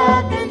mokera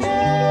tene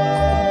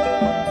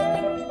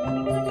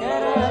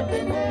Akera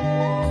tene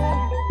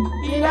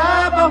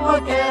Ilaba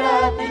mokera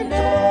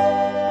tene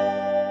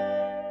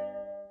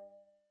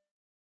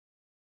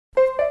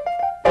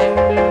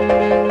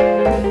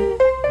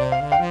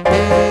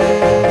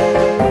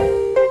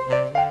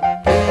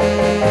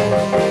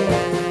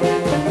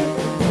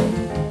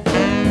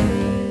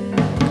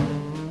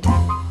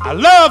I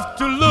love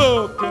to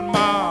look in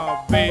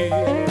my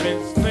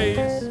baby's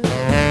face.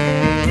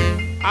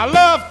 I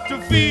love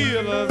to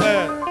feel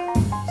that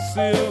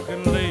silk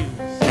and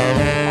lace.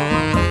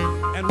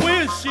 And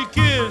when she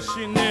kisses,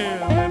 she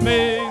nearly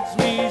makes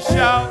me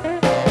shout.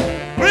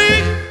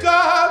 Great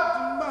God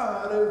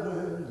Almighty,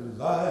 when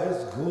the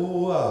lights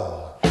go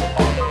out.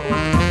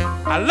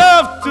 I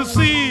love to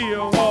see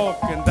her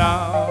walking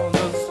down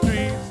the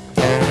street.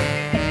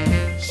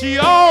 She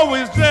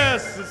always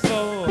dresses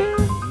so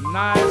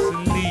nice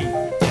and neat.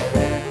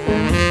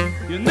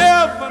 You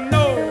never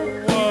know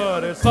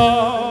what it's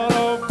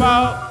all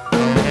about.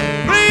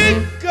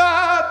 Great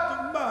God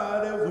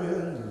Almighty,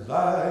 when the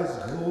lights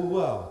go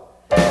out.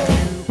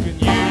 You can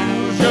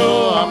use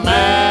your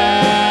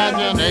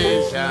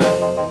imagination.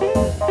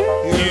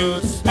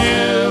 You'd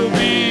still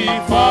be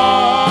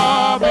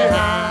far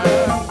behind.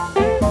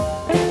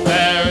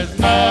 There is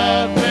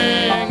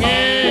nothing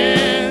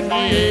in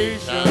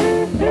creation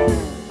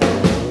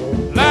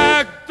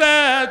like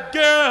that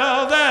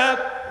girl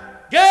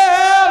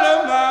of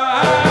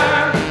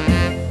mine.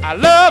 I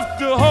love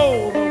to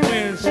hold her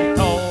when she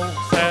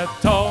talks that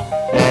talk.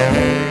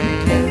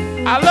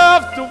 I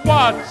love to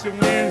watch her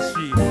when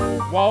she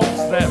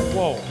walks that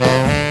walk.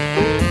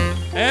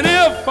 And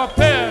if I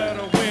pet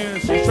her when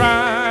she's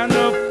trying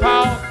to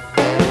pout,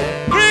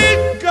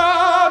 great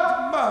God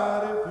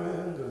Almighty,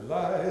 when the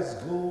lights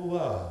go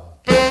out.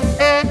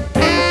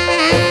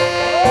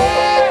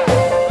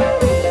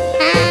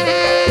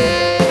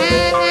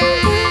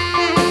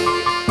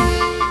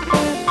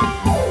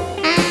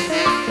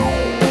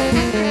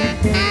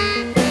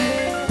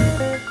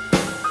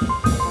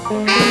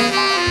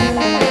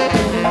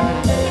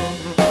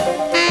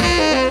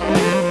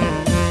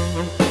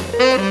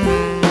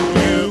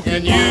 You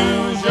can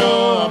use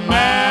your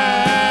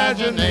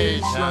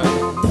imagination.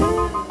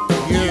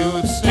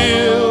 You'd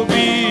still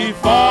be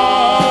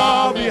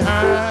far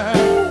behind.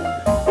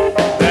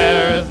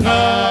 There is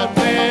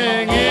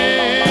nothing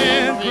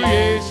in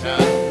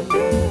creation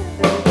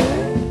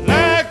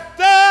like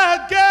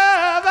that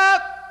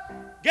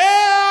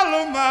girl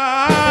of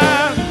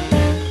mine.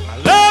 I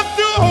love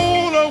to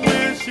hold her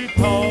when she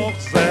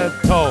talks that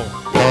talk.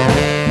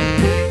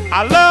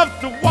 I love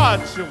to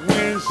watch her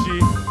when she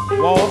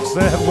walks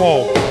that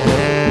walk.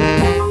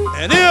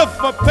 And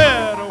if I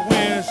pet her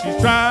when she's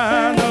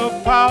trying to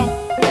pout,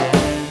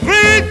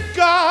 great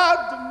God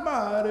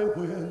Almighty,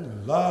 when the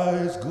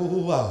lights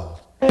go out.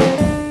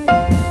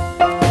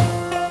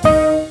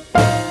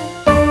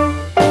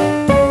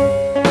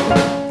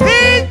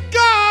 Great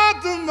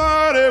God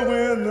Almighty,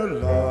 when the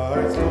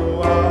lights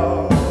go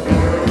out.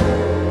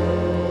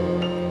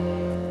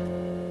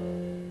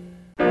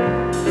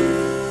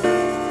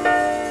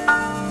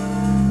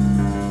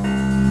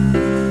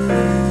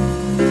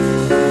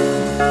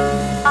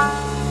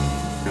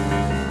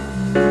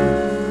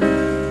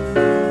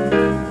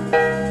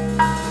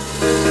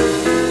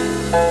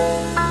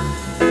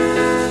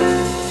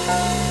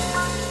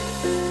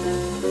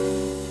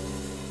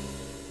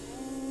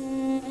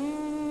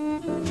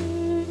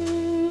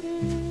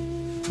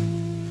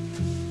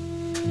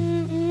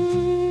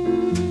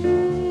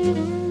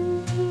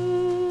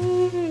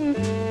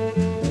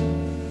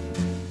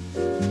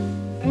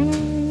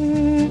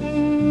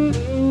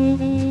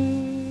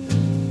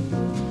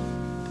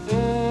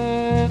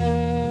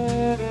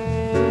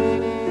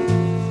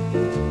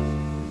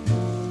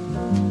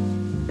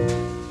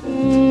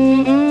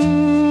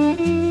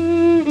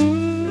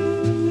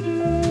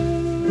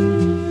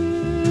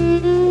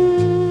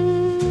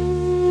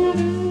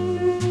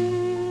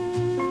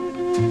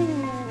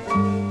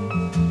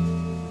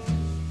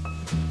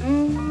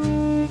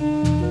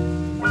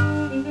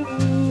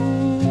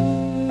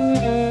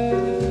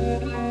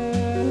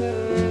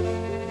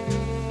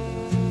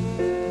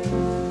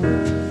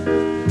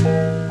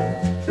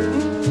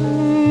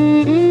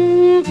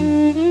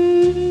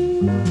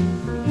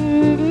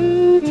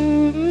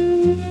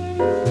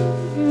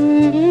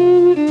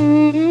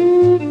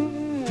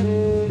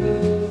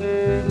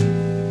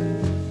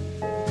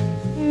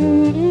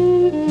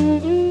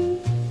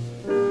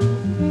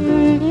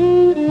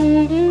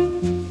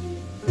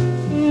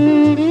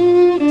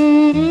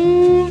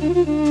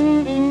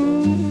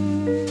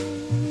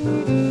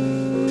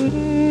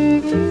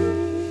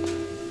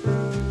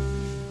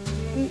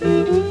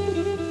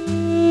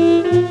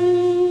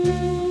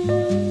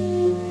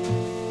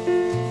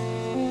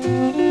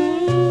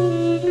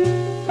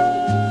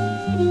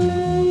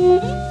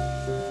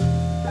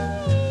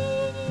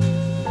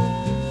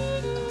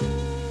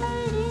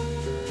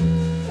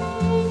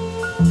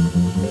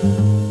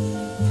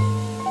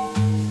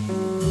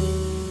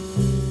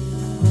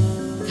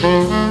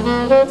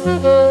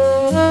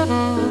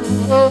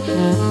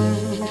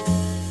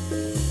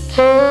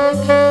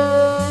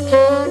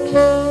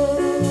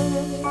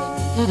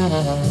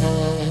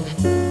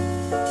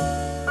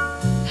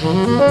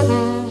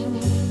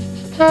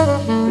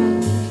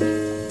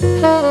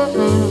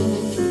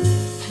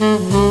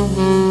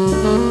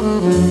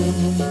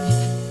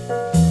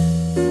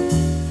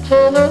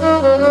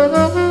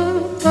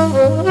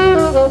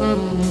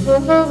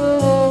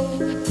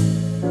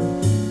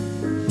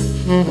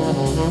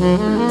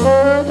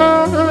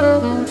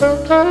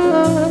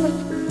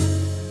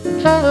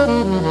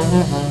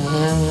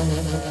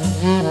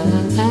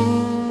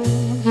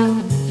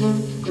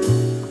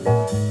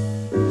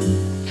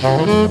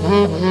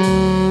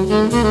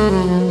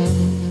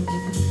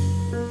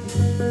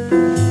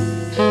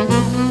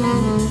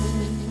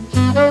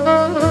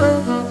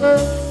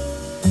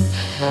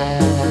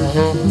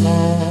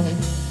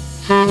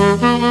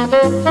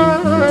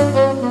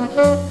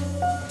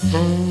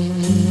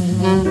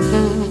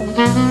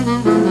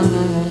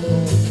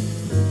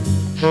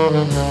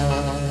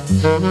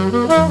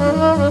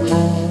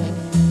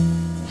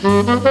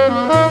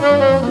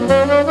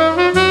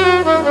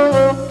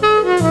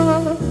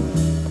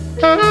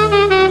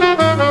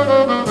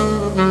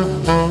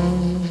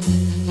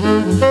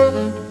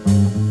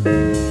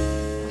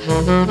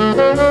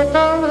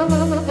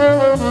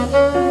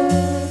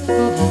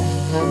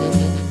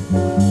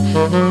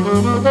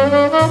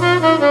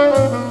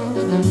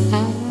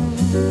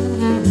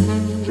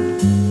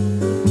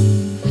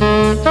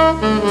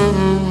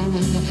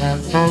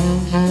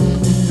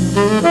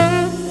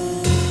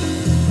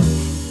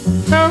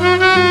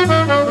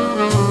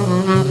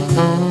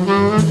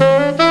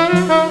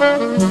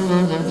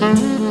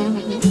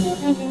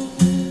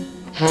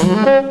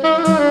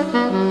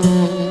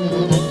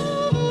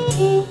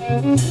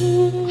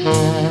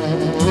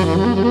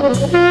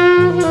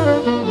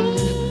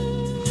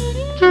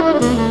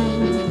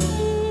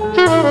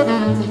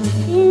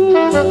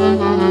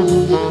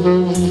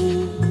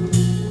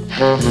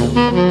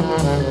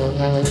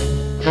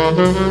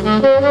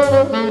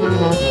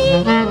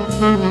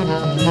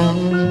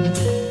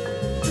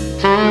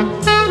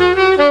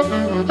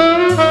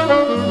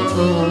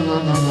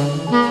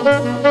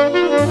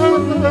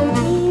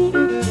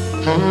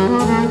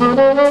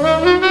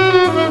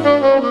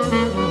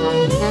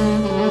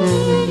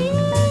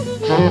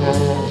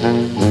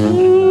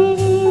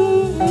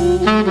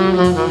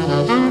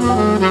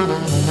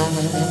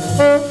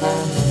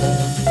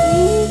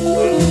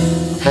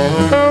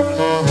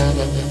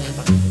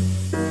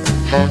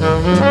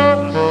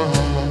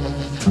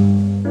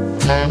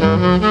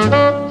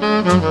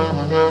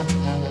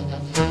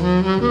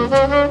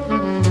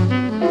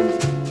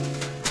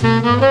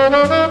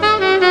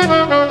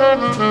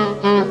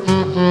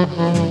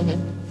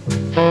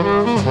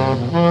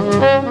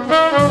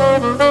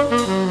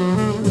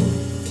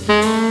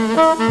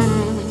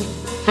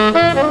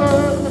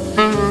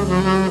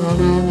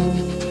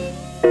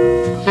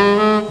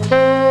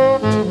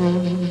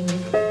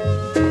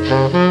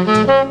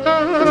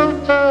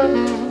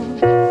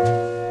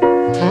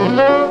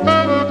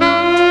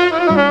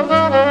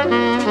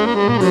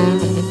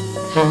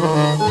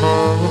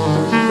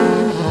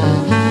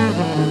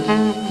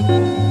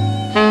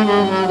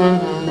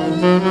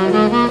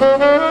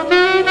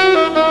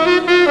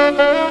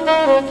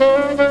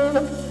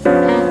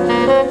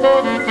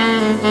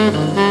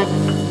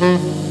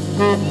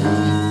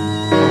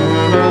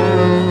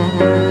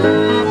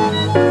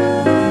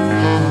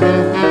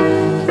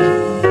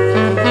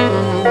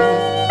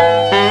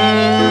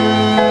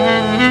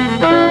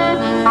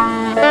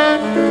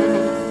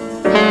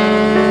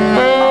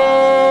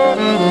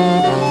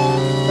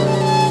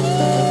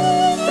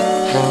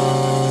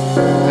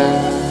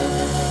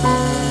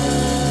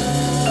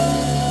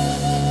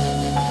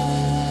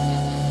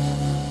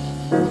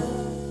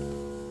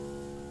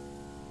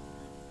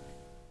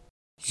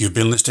 You've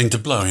been listening to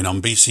Blowin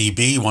on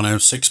BCB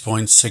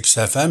 106.6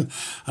 FM,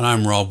 and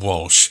I'm Rob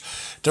Walsh.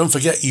 Don't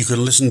forget you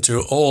can listen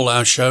to all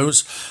our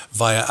shows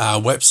via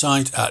our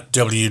website at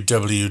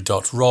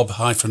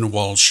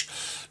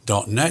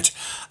www.rob-walsh.net,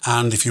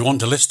 and if you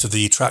want a list of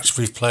the tracks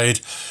we've played,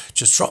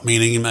 just drop me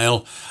an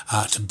email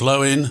at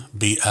blowin,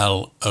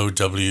 BLOWIN,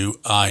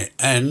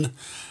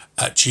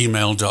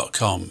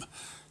 @gmail.com.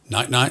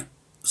 Night night,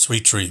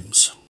 sweet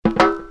dreams.